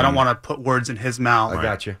 so I don't want to put words in his mouth. I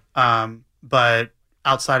got you. But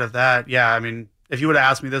outside of that, yeah, I mean, if you would have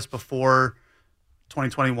asked me this before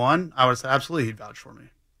 2021, I would have said absolutely he'd vouch for me.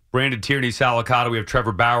 Brandon Tierney, Salicata, we have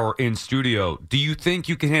Trevor Bauer in studio. Do you think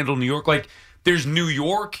you can handle New York? There's New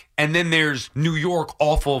York, and then there's New York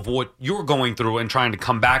off of what you're going through and trying to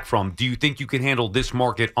come back from. Do you think you can handle this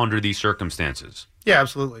market under these circumstances? Yeah,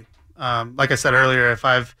 absolutely. Like I said earlier, if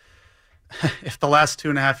the last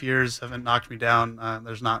 2.5 years haven't knocked me down,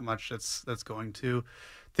 there's not much that's going to.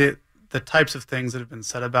 The types of things that have been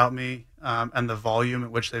said about me and the volume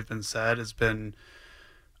at which they've been said has been,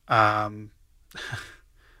 it's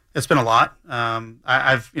been a lot.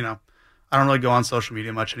 I don't really go on social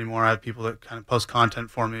media much anymore. I have people that kind of post content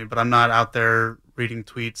for me, but I'm not out there reading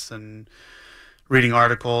tweets and reading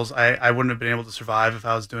articles. I wouldn't have been able to survive if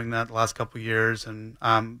I was doing that the last couple of years. And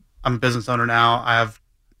I'm a business owner now. I have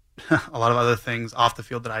a lot of other things off the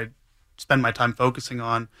field that I spend my time focusing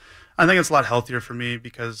on. I think it's a lot healthier for me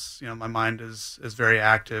because my mind is very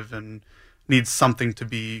active and needs something to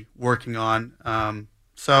be working on.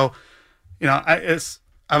 So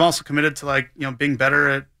I'm also committed to being better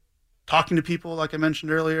at talking to people, like I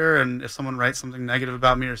mentioned earlier. And if someone writes something negative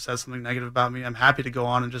about me or says something negative about me, I'm happy to go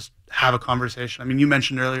on and just have a conversation. I mean, you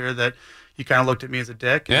mentioned earlier that you kind of looked at me as a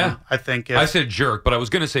dick. And I think I said jerk, but I was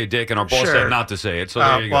going to say dick, and our boss said not to say it. So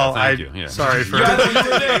there you go. Thank you. Yeah. Sorry for you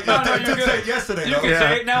did say it yesterday. You can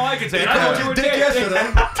say it now. I can say it. I thought you were dick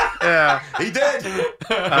yesterday. Yeah, he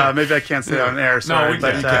did. Maybe I can't say it on air. Sorry,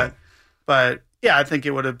 but yeah, I think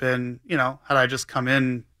it would have been, had I just come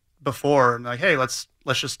in before and hey, let's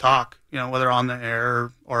just talk, whether on the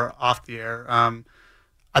air or off the air.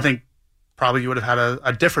 I think probably you would have had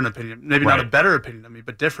a different opinion, maybe not a better opinion of me,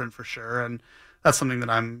 but different for sure. And that's something that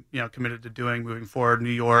I'm, committed to doing moving forward. New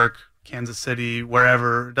York, Kansas City,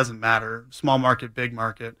 wherever, it doesn't matter. Small market, big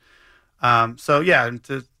market. So yeah, and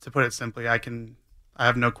to put it simply, I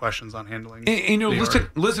have no questions on handling. And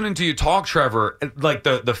listening to you talk, Trevor, like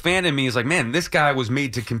the fan in me is like, man, this guy was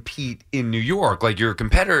made to compete in New York. Like your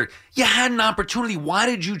competitor, you had an opportunity. Why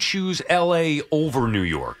did you choose LA over New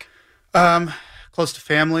York? Close to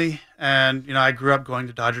family, and I grew up going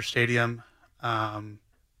to Dodger Stadium.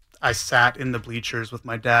 I sat in the bleachers with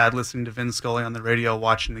my dad, listening to Vin Scully on the radio,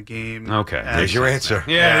 watching the game. Okay, there's your answer.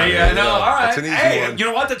 Yeah. No, all right. That's an easy one. You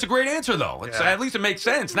know what? That's a great answer, though. At least it makes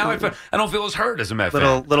sense. Now I don't feel as hurt as a Met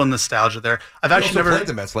fan. Little nostalgia there. I've actually never played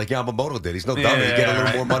the Mets like Yamamoto did. He's no dummy. He get a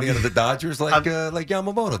little more money out of the Dodgers like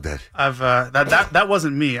Yamamoto did. That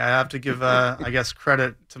wasn't me. I have to give I guess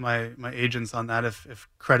credit to my agents on that if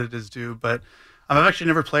credit is due. But I've actually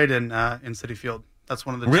never played in Citi Field. That's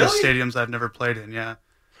one of the two stadiums I've never played in. Yeah.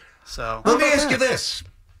 So let me ask you this.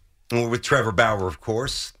 With Trevor Bauer, of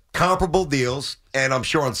course, comparable deals, and I'm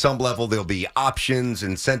sure on some level there'll be options,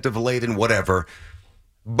 incentive-laden, whatever.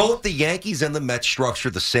 Both the Yankees and the Mets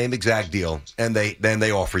structure the same exact deal, and then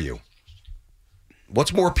they offer you.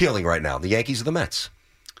 What's more appealing right now, the Yankees or the Mets?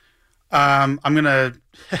 I'm gonna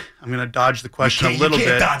dodge the question a little bit.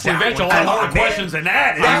 We've answered a lot more questions than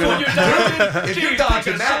that. That's what you're doing. If you're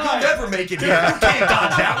dodging that, you'll never make it here. You can't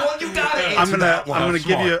dodge that one. You got to answer that one. I'm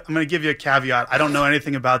gonna give you a caveat. I don't know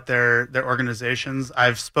anything about their organizations.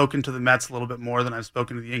 I've spoken to the Mets a little bit more than I've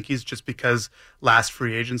spoken to the Yankees, just because last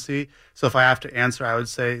free agency. So if I have to answer, I would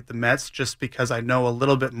say the Mets, just because I know a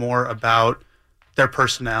little bit more about their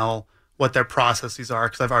personnel, what their processes are,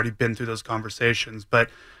 because I've already been through those conversations. But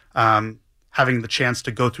having the chance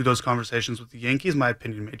to go through those conversations with the Yankees, my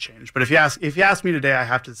opinion may change. But if you ask me today, I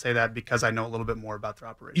have to say that because I know a little bit more about their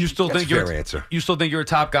operation. You still think you're a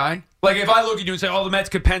top guy? Like if I look at you and say, "Oh, the Mets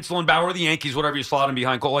could pencil in Bauer, or the Yankees, whatever you slot him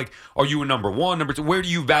behind." Cole, like, are you a number one, number two? Where do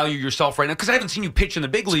you value yourself right now? Because I haven't seen you pitch in the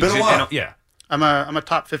big leagues. It's been a while. Yeah. I'm a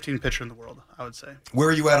top 15 pitcher in the world, I would say. Where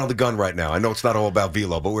are you at on the gun right now? I know it's not all about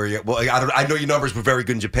velo, but where are you at? Well, I know your numbers were very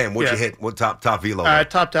good in Japan. What'd you hit? What top velo? I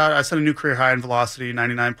topped out. I set a new career high in velocity,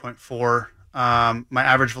 99.4. My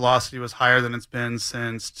average velocity was higher than it's been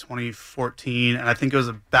since 2014, and I think it was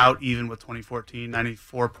about even with 2014,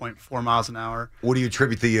 94.4 miles an hour. What do you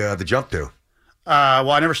attribute the jump to?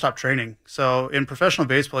 Well, I never stopped training. So in professional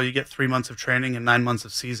baseball, you get 3 months of training and 9 months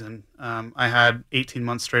of season. I had 18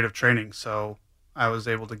 months straight of training, so I was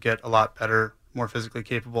able to get a lot better, more physically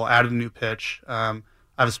capable, added a new pitch. I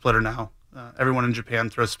have a splitter now. Everyone in Japan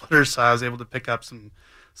throws splitters, so I was able to pick up some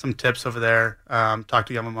tips over there. Talk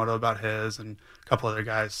to Yamamoto about his and a couple other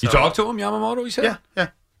guys. So. You talked to him, Yamamoto, you said? Yeah.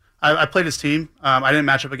 I played his team. I didn't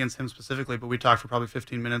match up against him specifically, but we talked for probably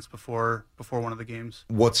 15 minutes before one of the games.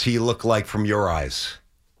 What's he look like from your eyes?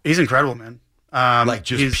 He's incredible, man. Like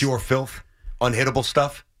just pure filth? Unhittable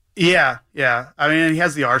stuff? Yeah. I mean, he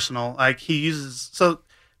has the arsenal. Like so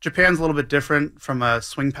Japan's a little bit different from a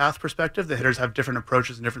swing path perspective. The hitters have different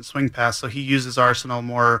approaches and different swing paths, so he uses arsenal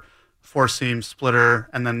more four-seam, splitter,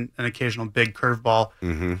 and then an occasional big curveball.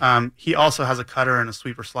 Mm-hmm. He also has a cutter and a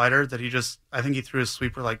sweeper slider that I think he threw his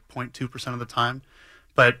sweeper like 0.2% of the time,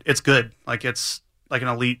 but it's good. Like it's like an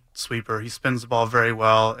elite sweeper. He spins the ball very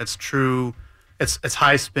well. It's true. It's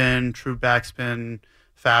high spin, true backspin,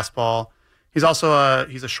 fastball. He's also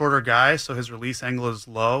he's a shorter guy, so his release angle is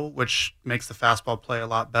low, which makes the fastball play a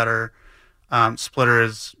lot better. Splitter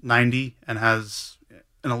is 90 and has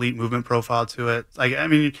an elite movement profile to it. Like, I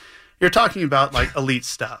mean, you're talking about like elite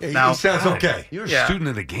stuff. Yeah, now, he sounds okay. You're a student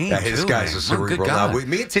of the game. Yeah, his guy's a cerebral. Now,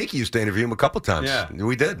 me and Tiki used to interview him a couple times. Yeah,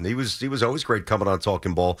 we did. And he was always great coming on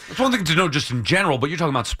Talking Ball. It's one thing to know just in general, but you're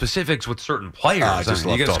talking about specifics with certain players.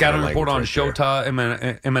 You get a scouting report on Shota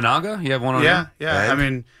Imanaga. You have one on him? Yeah. I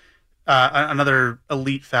mean, another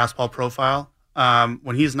elite fastball profile.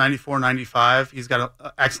 When he's 94, 95, he's got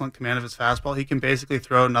an excellent command of his fastball. He can basically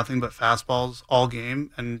throw nothing but fastballs all game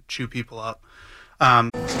and chew people up.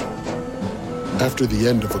 After the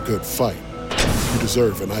end of a good fight, you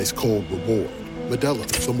deserve an ice-cold reward. Modelo,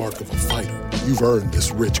 the mark of a fighter. You've earned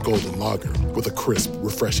this rich golden lager with a crisp,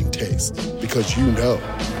 refreshing taste. Because you know,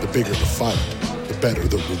 the bigger the fight, the better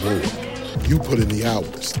the reward. You put in the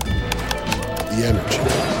hours, the energy,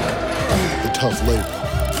 the tough labor.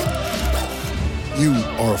 You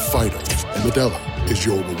are a fighter, and Modelo is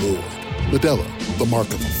your reward. Modelo, the mark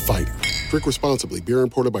of a fighter. Drink responsibly. Beer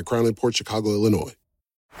imported by Crown Imports, Chicago, Illinois.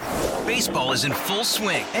 Baseball is in full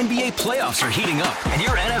swing. NBA playoffs are heating up, and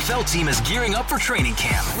your NFL team is gearing up for training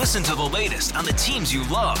camp. Listen to the latest on the teams you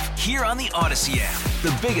love here on the Odyssey app.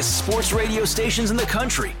 The biggest sports radio stations in the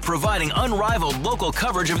country, providing unrivaled local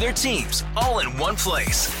coverage of their teams, all in one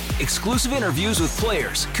place. Exclusive interviews with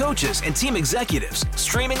players, coaches, and team executives,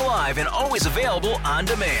 streaming live and always available on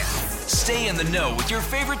demand. Stay in the know with your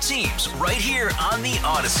favorite teams right here on the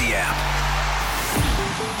Odyssey app.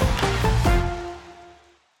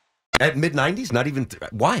 At mid-90s, not even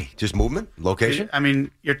why? Just movement, location. I mean,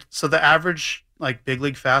 so the average big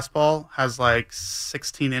league fastball has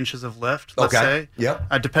 16 inches of lift. Let's say,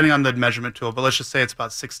 depending on the measurement tool, but let's just say it's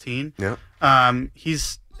about 16. Yeah.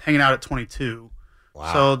 He's hanging out at 22.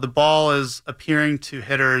 Wow. So the ball is appearing to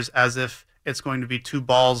hitters as if it's going to be two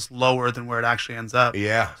balls lower than where it actually ends up.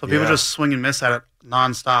 Yeah. So people just swing and miss at it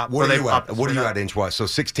nonstop. What are you at inch-wise? So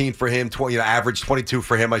 16 for him, 20, average 22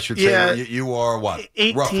 for him, I should say. Yeah. You are what?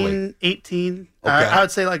 18, roughly? 18. Okay. I would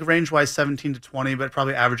say range-wise 17 to 20, but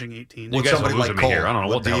probably averaging 18. You guys are losing me here. I don't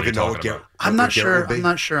know what the hell you're talking about. I'm not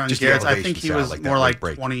sure on just Garrett's. I think he was more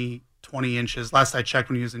 20 inches. Last I checked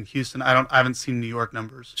when he was in Houston. I haven't seen New York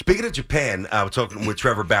numbers. Speaking of Japan, we're talking with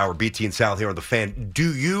Trevor Bauer, BT and Sal here on The Fan.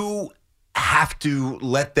 Do you have to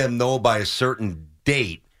let them know by a certain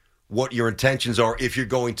date what your intentions are if you're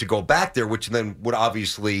going to go back there, which then would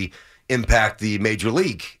obviously impact the major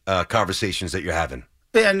league conversations that you're having?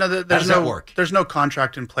 Yeah, no, How does that work? There's no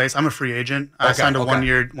contract in place. I'm a free agent. I signed a one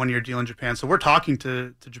year deal in Japan, so we're talking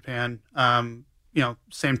to Japan.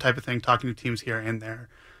 Same type of thing, talking to teams here and there.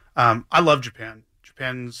 I love Japan.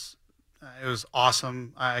 It was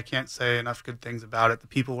awesome. I can't say enough good things about it. The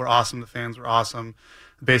people were awesome. The fans were awesome.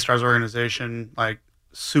 The BayStars organization,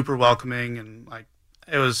 super welcoming, and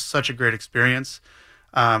it was such a great experience.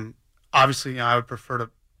 Obviously, I would prefer to.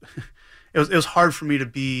 It was hard for me to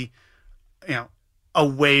be,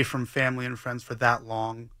 away from family and friends for that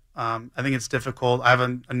long. I think it's difficult. I have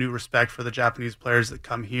a new respect for the Japanese players that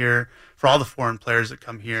come here, for all the foreign players that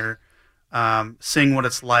come here. Seeing what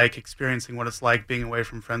it's like, experiencing what it's like being away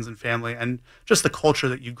from friends and family, and just the culture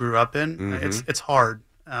that you grew up in. Mm-hmm. It's hard.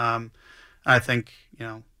 I think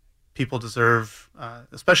people deserve,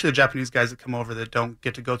 especially the Japanese guys that come over that don't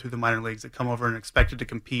get to go through the minor leagues, that come over and expected to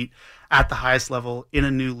compete at the highest level in a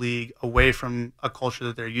new league, away from a culture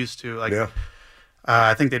that they're used to.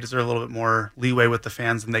 I think they deserve a little bit more leeway with the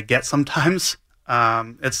fans than they get sometimes.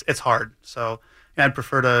 It's hard. So I'd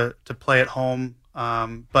prefer to play at home.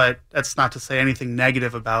 But that's not to say anything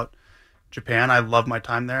negative about Japan. I love my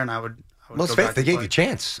time there, and I would well, it's fair. They gave you a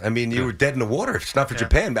chance. I mean, you were dead in the water. If it's not for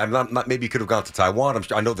Japan, maybe you could have gone to Taiwan.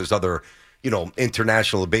 I know there's other,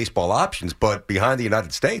 international baseball options, but behind the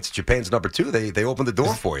United States, Japan's number 2. They opened the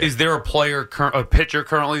door for you. Is there a pitcher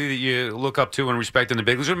currently that you look up to and respect in the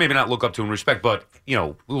big leagues, or maybe not look up to and respect, but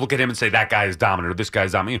look at him and say that guy is dominant or this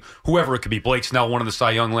guy's dominant? Whoever it could be, Blake Snell, one of the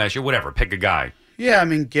Cy Young last year, whatever. Pick a guy. Yeah, I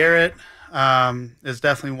mean Garrett is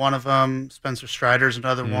definitely one of them. Spencer Strider's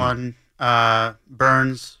another one.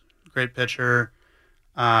 Burns. Great pitcher.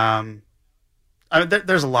 There's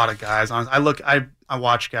a lot of guys. I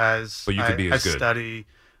watch guys. But you could be as good. I study.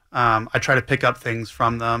 I try to pick up things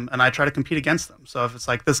from them, and I try to compete against them. So if it's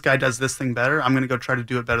this guy does this thing better, I'm going to go try to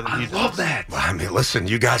do it better than he does. I love that. Well, I mean, listen,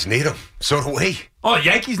 you guys need him. So do we. Oh,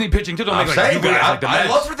 Yankees need pitching too. Don't make I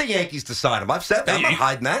love for the Yankees to sign him. I've said that. I'm not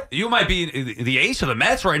hiding that. You might be the ace of the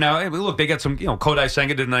Mets right now. Hey, look, they got some. Kodai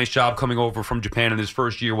Senga did a nice job coming over from Japan in his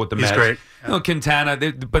first year with the Mets. He's great. Yeah. Quintana,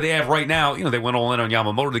 but they have right now. They went all in on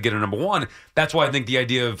Yamamoto to get a number 1. That's why I think the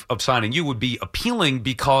idea of signing you would be appealing,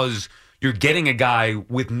 because you're getting a guy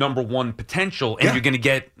with number 1 potential, and you're going to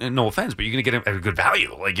get, no offense, but you're going to get a good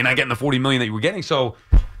value. You're not getting the $40 million that you were getting. So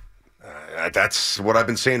that's what I've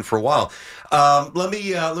been saying for a while. Let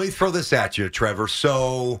me throw this at you, Trevor.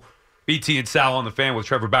 So BT and Sal on The Fan with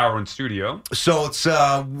Trevor Bauer in studio. So it's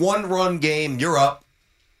a 1-run game. You're up,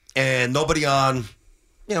 and nobody on.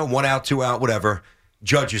 1 out, 2 out, whatever.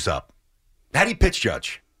 Judge is up. How do you pitch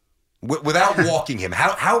Judge without walking him?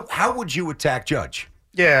 How would you attack Judge?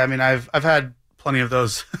 Yeah, I mean, I've had plenty of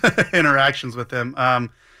those interactions with him. I'd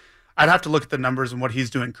have to look at the numbers and what he's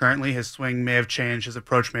doing currently. His swing may have changed, his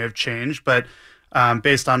approach may have changed, but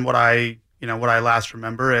based on what I last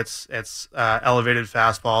remember, it's elevated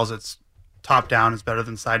fastballs, it's top down is better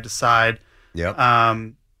than side to side. Yep.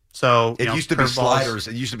 So it used to be sliders.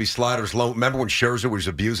 It used to be sliders low. Remember when Scherzer was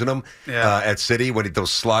abusing them at City when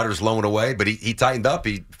those sliders lown away? But he tightened up.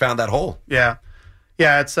 He found that hole. Yeah.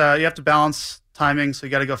 It's you have to balance timing, so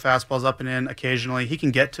you got to go fastballs up and in occasionally. He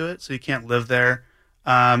can get to it, so you can't live there.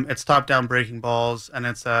 It's top down breaking balls, and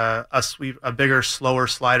it's a bigger, slower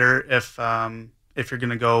slider if you're going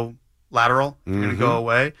to go lateral, if you're going to go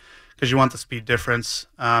away, because you want the speed difference.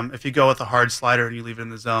 If you go with a hard slider and you leave it in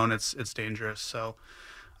the zone, it's dangerous. So.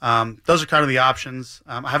 Those are kind of the options.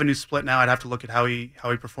 I have a new split now. I'd have to look at how he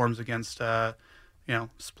performs against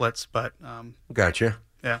splits, but gotcha.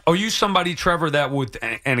 Yeah. Are you somebody, Trevor, that would?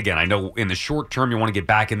 And again, I know in the short term you want to get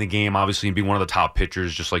back in the game, obviously, and be one of the top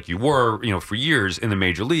pitchers, just like you were, for years in the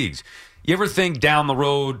major leagues. You ever think down the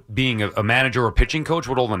road being a manager or pitching coach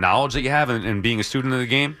with all the knowledge that you have and being a student of the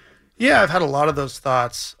game? Yeah, I've had a lot of those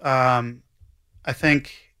thoughts. I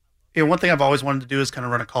think one thing I've always wanted to do is kind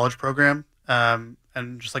of run a college program.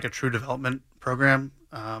 And just like a true development program.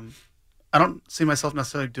 I don't see myself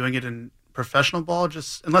necessarily doing it in professional ball,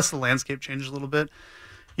 just unless the landscape changes a little bit.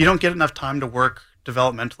 You don't get enough time to work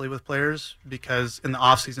developmentally with players because in the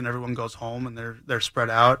off season everyone goes home and they're spread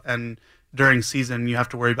out, and during season you have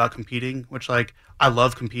to worry about competing, which I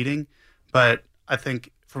love competing, but I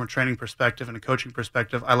think from a training perspective and a coaching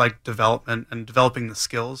perspective, I like development and developing the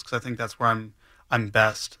skills because I think that's where I'm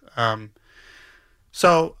best.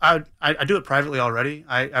 So I do it privately already.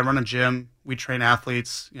 I run a gym. We train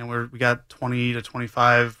athletes. We got 20 to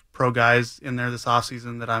 25 pro guys in there this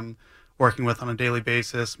offseason that I'm working with on a daily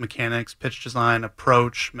basis. Mechanics, pitch design,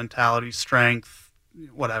 approach, mentality, strength,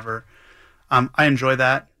 whatever. I enjoy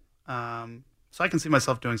that. So I can see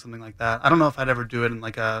myself doing something like that. I don't know if I'd ever do it in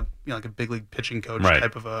like a big league pitching coach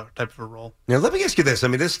type of a role. Now let me ask you this. I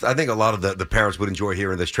mean, I think a lot of the parents would enjoy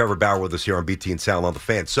hearing this. Trevor Bauer with us here on BT and Sal on the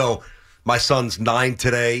Fan. So. My son's 9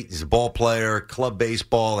 today. He's a ball player, club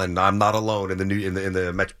baseball, and I'm not alone in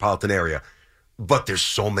the metropolitan area. But there's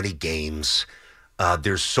so many games.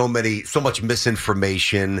 There's so much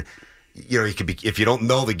misinformation. You could be, if you don't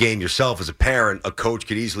know the game yourself as a parent, a coach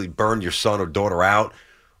could easily burn your son or daughter out.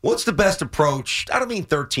 What's the best approach? I don't mean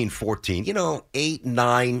 13, 14. 8,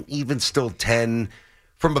 9, even still 10.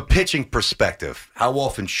 From a pitching perspective, how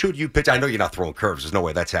often should you pitch? I know you're not throwing curves. There's no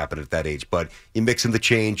way that's happening at that age. But you mix in the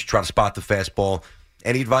change, try to spot the fastball.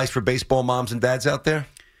 Any advice for baseball moms and dads out there?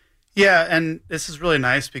 Yeah, and this is really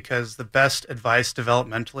nice because the best advice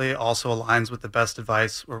developmentally also aligns with the best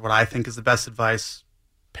advice, or what I think is the best advice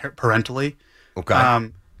parentally. Okay.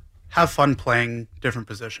 Have fun playing different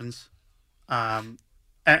positions. And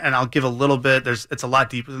I'll give a little bit. It's a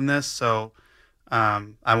lot deeper than this, so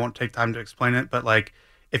I won't take time to explain it. But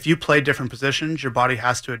if you play different positions, your body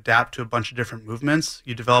has to adapt to a bunch of different movements.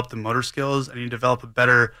 You develop the motor skills and you develop a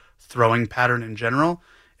better throwing pattern in general.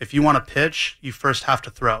 If you want to pitch, you first have to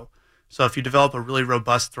throw. So if you develop a really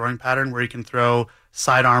robust throwing pattern where you can throw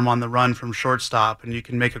sidearm on the run from shortstop, and you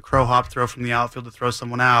can make a crow hop throw from the outfield to throw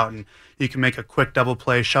someone out, and you can make a quick double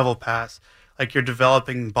play shovel pass, you're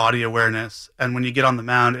developing body awareness. And when you get on the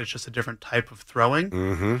mound, it's just a different type of throwing.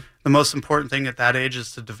 Mm-hmm. The most important thing at that age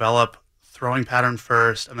is to develop throwing pattern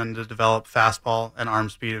first, and then to develop fastball and arm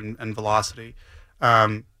speed and velocity,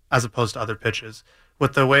 as opposed to other pitches.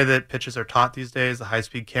 With the way that pitches are taught these days, the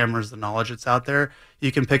high-speed cameras, the knowledge that's out there,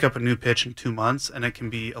 you can pick up a new pitch in 2 months, and it can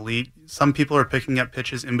be elite. Some people are picking up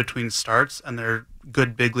pitches in between starts, and they're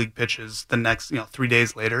good big league pitches the next 3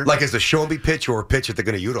 days later. Like as a show-me pitch or a pitch that they're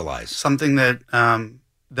going to utilize? Something that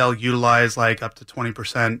they'll utilize up to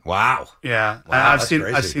 20%. Wow. Yeah. Wow, I've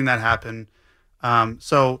seen that happen.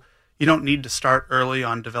 So you don't need to start early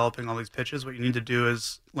on developing all these pitches. What you need to do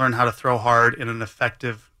is learn how to throw hard in an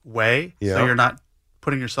effective way, so you're not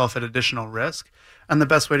putting yourself at additional risk. And the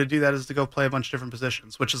best way to do that is to go play a bunch of different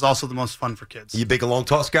positions, which is also the most fun for kids. You big long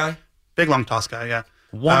toss guy? Big long toss guy, yeah.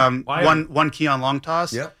 One key on long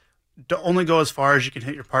toss. Yep. Only go as far as you can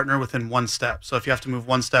hit your partner within one step. So if you have to move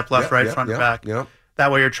one step left, right, front, back,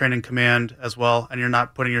 that way you're training command as well, and you're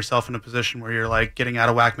not putting yourself in a position where you're getting out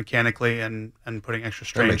of whack mechanically and putting extra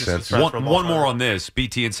strain. That makes sense. One more on this.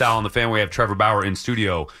 BT and Sal on the Fan. We have Trevor Bauer in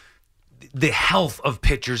studio. The health of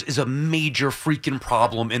pitchers is a major freaking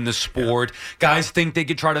problem in the sport. Guys think they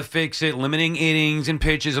could try to fix it, limiting innings and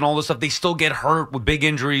pitches and all this stuff. They still get hurt with big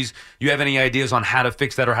injuries. You have any ideas on how to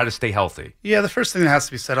fix that or how to stay healthy? Yeah, the first thing that has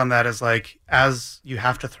to be said on that is as you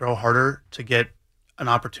have to throw harder to get an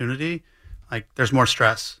opportunity, there's more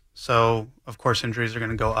stress. So, of course, injuries are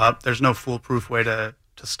going to go up. There's no foolproof way to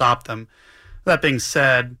stop them. That being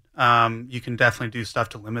said, you can definitely do stuff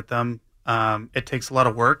to limit them. It takes a lot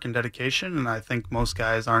of work and dedication, and I think most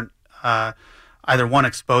guys aren't either one,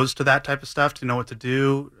 exposed to that type of stuff to know what to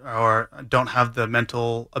do, or don't have the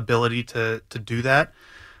mental ability to do that.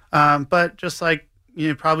 But just like,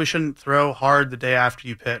 you probably shouldn't throw hard the day after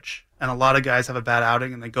you pitch. And a lot of guys have a bad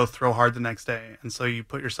outing and they go throw hard the next day. And so you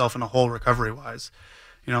put yourself in a hole recovery-wise.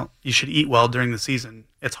 You should eat well during the season.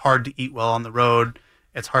 It's hard to eat well on the road.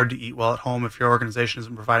 It's hard to eat well at home if your organization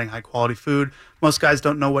isn't providing high-quality food. Most guys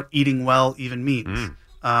don't know what eating well even means.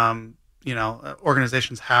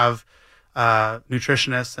 Organizations have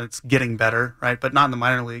nutritionists, and it's getting better, right? But not in the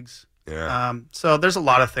minor leagues. Yeah. So there's a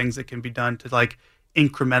lot of things that can be done to like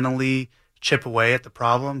incrementally chip away at the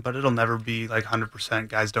problem, but it'll never be like 100%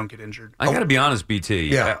 guys don't get injured. I got to be honest, BT.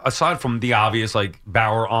 Yeah. Aside from the obvious, like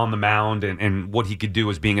Bauer on the mound and what he could do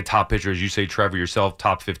as being a top pitcher, as you say, Trevor, yourself,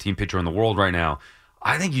 top 15 pitcher in the world right now,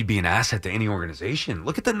 I think you'd be an asset to any organization.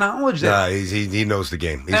 Look at the knowledge that he knows the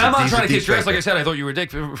game. And I'm not trying to get stressed. Like I said, I thought you were a dick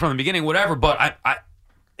from the beginning, whatever. But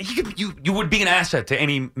you would be an asset to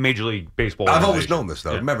any Major League Baseball. I've always known this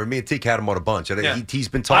though. Yeah. Remember, me and Teak had him on a bunch, and he's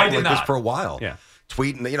been talking like this for a while. Yeah.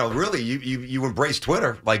 Tweeting, really, you embraced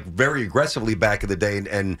Twitter like very aggressively back in the day,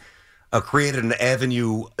 and created an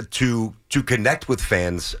avenue to connect with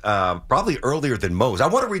fans probably earlier than most. I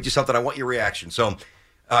want to read you something. I want your reaction. So.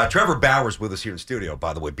 Trevor Bauer's with us here in studio,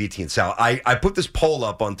 by the way, BT and Sal. I put this poll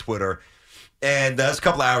up on Twitter, and that's a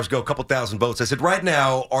couple of hours ago, a couple thousand votes. I said, right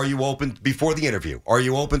now, are you open, before the interview, are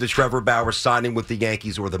you open to Trevor Bauer signing with the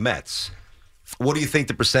Yankees or the Mets? What do you think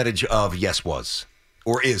the percentage of yes was,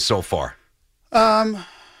 or is so far? I've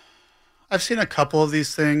seen a couple of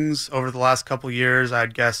these things over the last couple of years.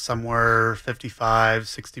 I'd guess somewhere 55,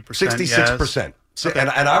 60%. 66%. Yes. Okay. And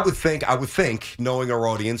I would think, knowing our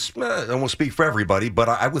audience, I won't speak for everybody, but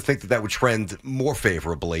I would think that would trend more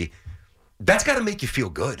favorably. That's got to make you feel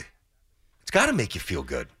good. It's got to make you feel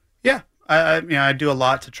good. Yeah, I do a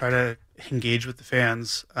lot to try to engage with the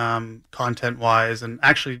fans, content-wise, and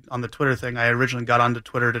actually on the Twitter thing, I originally got onto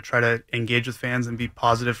Twitter to try to engage with fans and be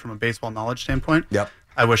positive from a baseball knowledge standpoint. Yep.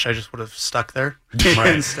 I wish I just would have stuck there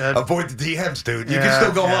instead. Avoid the DMs, dude. You can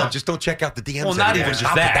still go on. Just don't check out the DMs. Well, not even just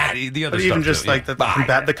that. The other but stuff even just too, like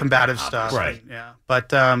the combative stuff. Right. Yeah.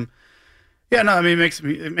 But it makes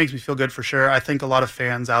me feel good for sure. I think a lot of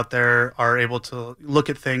fans out there are able to look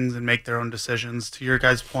at things and make their own decisions. To your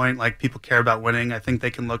guys' point, like people care about winning. I think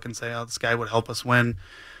they can look and say, "Oh, this guy would help us win."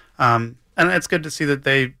 And it's good to see that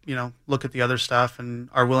they, look at the other stuff and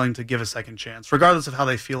are willing to give a second chance, regardless of how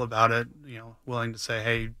they feel about it. Willing to say,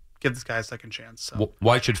 "Hey, give this guy a second chance." So.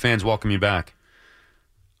 Why should fans welcome you back?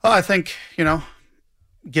 Well, I think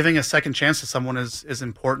giving a second chance to someone is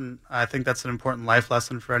important. I think that's an important life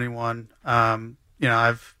lesson for anyone. I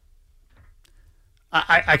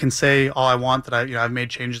can say all I want that I've made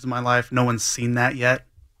changes in my life. No one's seen that yet.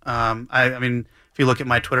 I mean, if you look at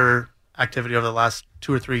my Twitter activity over the last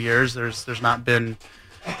 2 or 3 years, there's not been,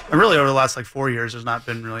 and really over the last 4 years, there's not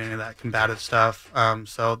been really any of that combative stuff.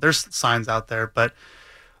 So there's signs out there. But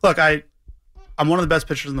look, I'm one of the best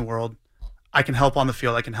pitchers in the world. I can help on the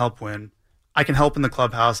field. I can help win. I can help in the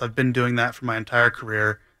clubhouse. I've been doing that for my entire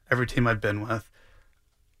career, every team I've been with.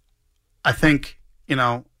 I think,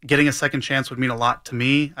 getting a second chance would mean a lot to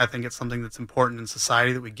me. I think it's something that's important in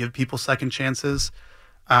society that we give people second chances.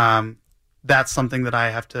 That's something that I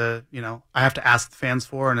have to ask the fans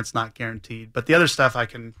for, and it's not guaranteed. But the other stuff I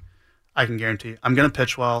can guarantee. I'm going to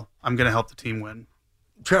pitch well. I'm going to help the team win.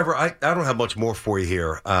 Trevor, I don't have much more for you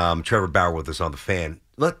here. Trevor Bauer with us on The Fan.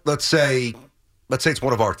 Let's say it's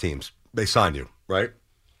one of our teams. They signed you, right?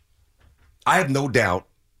 I have no doubt,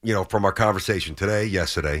 from our conversation today,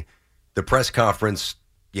 yesterday, the press conference,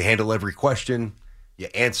 you handle every question, you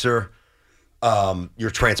answer.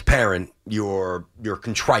 You're transparent, you're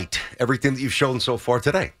contrite, everything that you've shown so far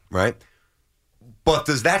today, right? But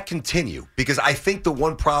does that continue? Because I think the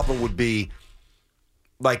one problem would be,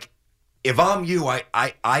 if I'm you,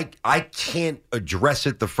 I can't address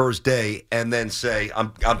it the first day and then say,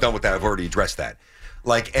 I'm done with that, I've already addressed that.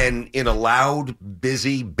 And in a loud,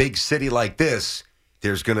 busy, big city like this,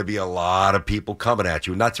 there's going to be a lot of people coming at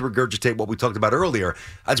you. Not to regurgitate what we talked about earlier,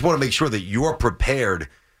 I just want to make sure that you're prepared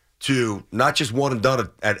to not just one and done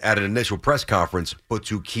at an initial press conference, but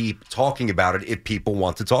to keep talking about it if people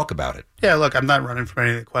want to talk about it. Yeah, look, I'm not running from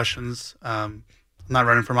any of the questions. I'm not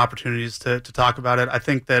running from opportunities to talk about it. I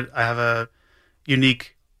think that I have a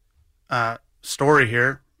unique story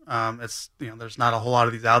here. There's not a whole lot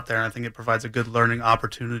of these out there, and I think it provides a good learning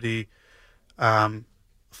opportunity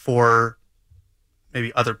for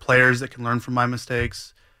maybe other players that can learn from my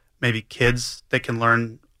mistakes, maybe kids that can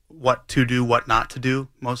learn what to do, what not to do,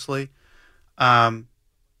 mostly. And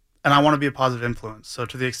I want to be a positive influence. So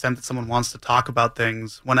to the extent that someone wants to talk about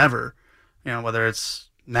things whenever, whether it's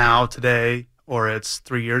now, today, or it's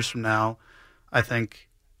 3 years from now, I think,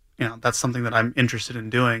 that's something that I'm interested in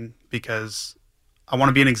doing because I want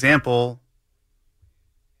to be an example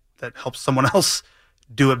that helps someone else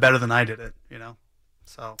do it better than I did it,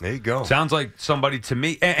 So there you go. Sounds like somebody to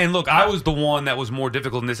me. And look, I was the one that was more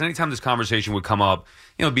difficult in this. Anytime this conversation would come up,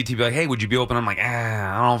 BT be like, "Hey, would you be open?" I'm like,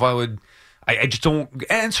 I don't know if I would. I just don't.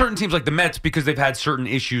 And certain teams like the Mets, because they've had certain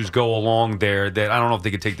issues go along there, that I don't know if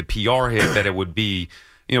they could take the PR hit that it would be,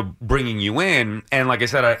 bringing you in. And like I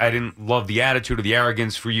said, I didn't love the attitude or the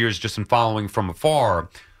arrogance for years just in following from afar.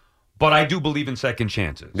 But I do believe in second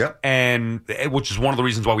chances. Yep. And which is one of the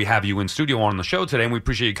reasons why we have you in studio on the show today, and we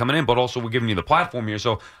appreciate you coming in, but also we're giving you the platform here.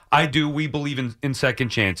 So we believe in second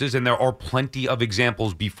chances, and there are plenty of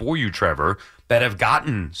examples before you, Trevor, that have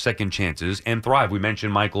gotten second chances and thrive. We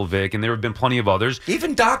mentioned Michael Vick, and there have been plenty of others.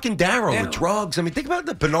 Even Doc and Darrow with drugs. I mean, think about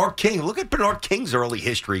the Bernard King. Look at Bernard King's early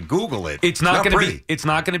history. Google it. It's not going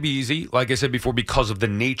to be easy, like I said before, because of the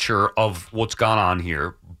nature of what's gone on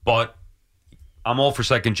here, but I'm all for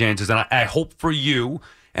second chances, and I hope for you,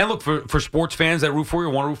 and look, for sports fans that root for you,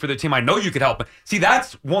 want to root for their team, I know you could help. See,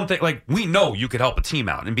 that's one thing, like, we know you could help a team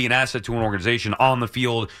out and be an asset to an organization on the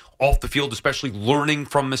field, off the field, especially learning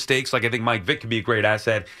from mistakes. Like, I think Mike Vick could be a great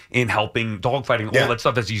asset in helping dogfighting, all that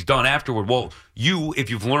stuff as he's done afterward. Well, if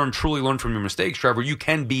you've truly learned from your mistakes, Trevor, you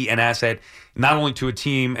can be an asset not only to a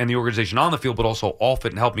team and the organization on the field, but also off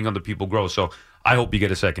it and helping other people grow. So I hope you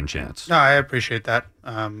get a second chance. No, I appreciate that.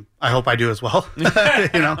 I hope I do as well. All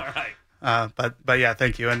right. But yeah,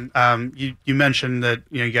 thank you. And you mentioned that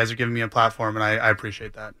you guys are giving me a platform, and I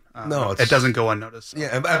appreciate that. It doesn't go unnoticed.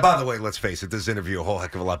 Yeah, and by the way, let's face it, this interview a whole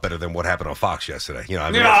heck of a lot better than what happened on Fox yesterday.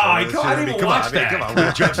 I didn't watch that. Come on,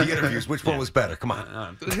 we'll judge the interviews. Which one was better? Come on.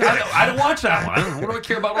 I didn't watch that one. What do I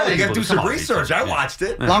care about all You got to do some research. I watched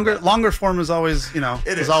it. Longer form is always,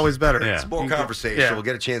 is always better. It's more conversational. We'll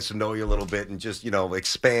get a chance to know you a little bit and just,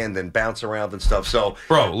 expand and bounce around and stuff. So,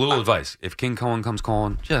 bro, little advice. If King Cohen comes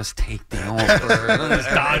calling, just take the offer. This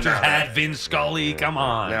Dodger hat, Vin Scully, come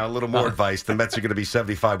on. Now, a little more advice. The Mets are going to be a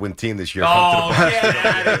 75-win team this year. Stop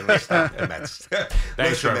the Mets. Thanks,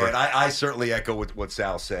 Listen, Trevor. man, I certainly echo what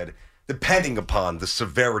Sal said. Depending upon the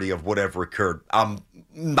severity of whatever occurred, I'm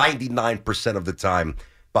 99% of the time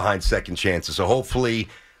behind second chances. So hopefully,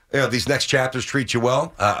 these next chapters treat you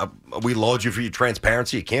well. We laud you for your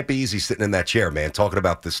transparency. It can't be easy sitting in that chair, man, talking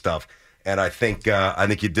about this stuff. And I think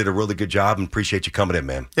you did a really good job, and appreciate you coming in,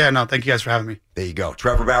 man. Yeah, no, thank you guys for having me. There you go.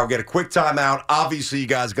 Trevor Bauer, get a quick timeout. Obviously, you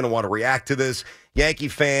guys are going to want to react to this. Yankee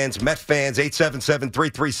fans, Met fans,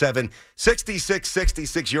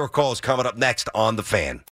 877-337-6666. Your call is coming up next on The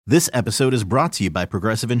Fan. This episode is brought to you by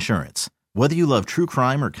Progressive Insurance. Whether you love true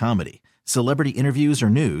crime or comedy, celebrity interviews or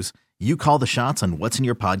news, you call the shots on what's in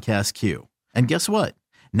your podcast queue. And guess what?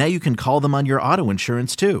 Now you can call them on your auto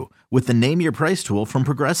insurance, too, with the Name Your Price tool from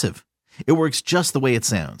Progressive. It works just the way it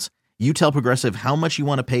sounds. You tell Progressive how much you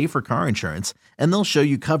want to pay for car insurance, and they'll show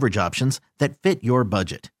you coverage options that fit your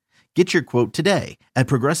budget. Get your quote today at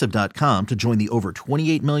Progressive.com to join the over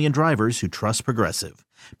 28 million drivers who trust Progressive.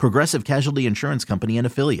 Progressive Casualty Insurance Company and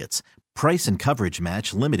Affiliates. Price and coverage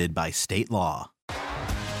match limited by state law.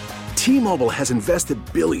 T-Mobile has invested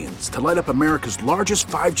billions to light up America's largest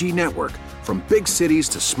 5G network, from big cities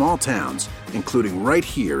to small towns, including right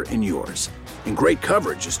here in yours. And great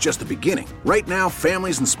coverage is just the beginning. Right now,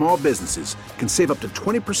 families and small businesses can save up to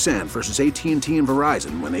 20% versus AT&T and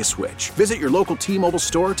Verizon when they switch. Visit your local T-Mobile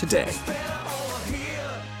store today.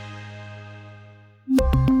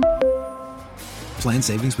 Plan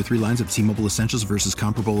savings with 3 lines of T-Mobile Essentials versus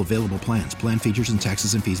comparable available plans. Plan features and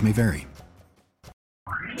taxes and fees may vary.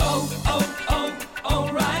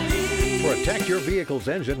 Protect your vehicle's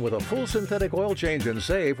engine with a full synthetic oil change and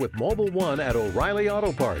save with Mobil 1 at O'Reilly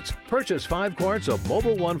Auto Parts. Purchase 5 quarts of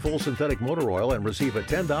Mobil 1 full synthetic motor oil and receive a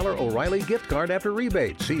 $10 O'Reilly gift card after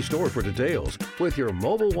rebate. See store for details. With your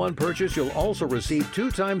Mobil 1 purchase, you'll also receive 2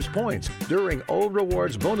 times points during O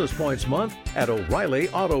Rewards Bonus Points Month at O'Reilly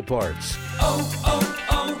Auto Parts.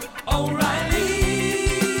 O'Reilly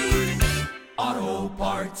Auto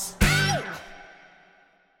Parts.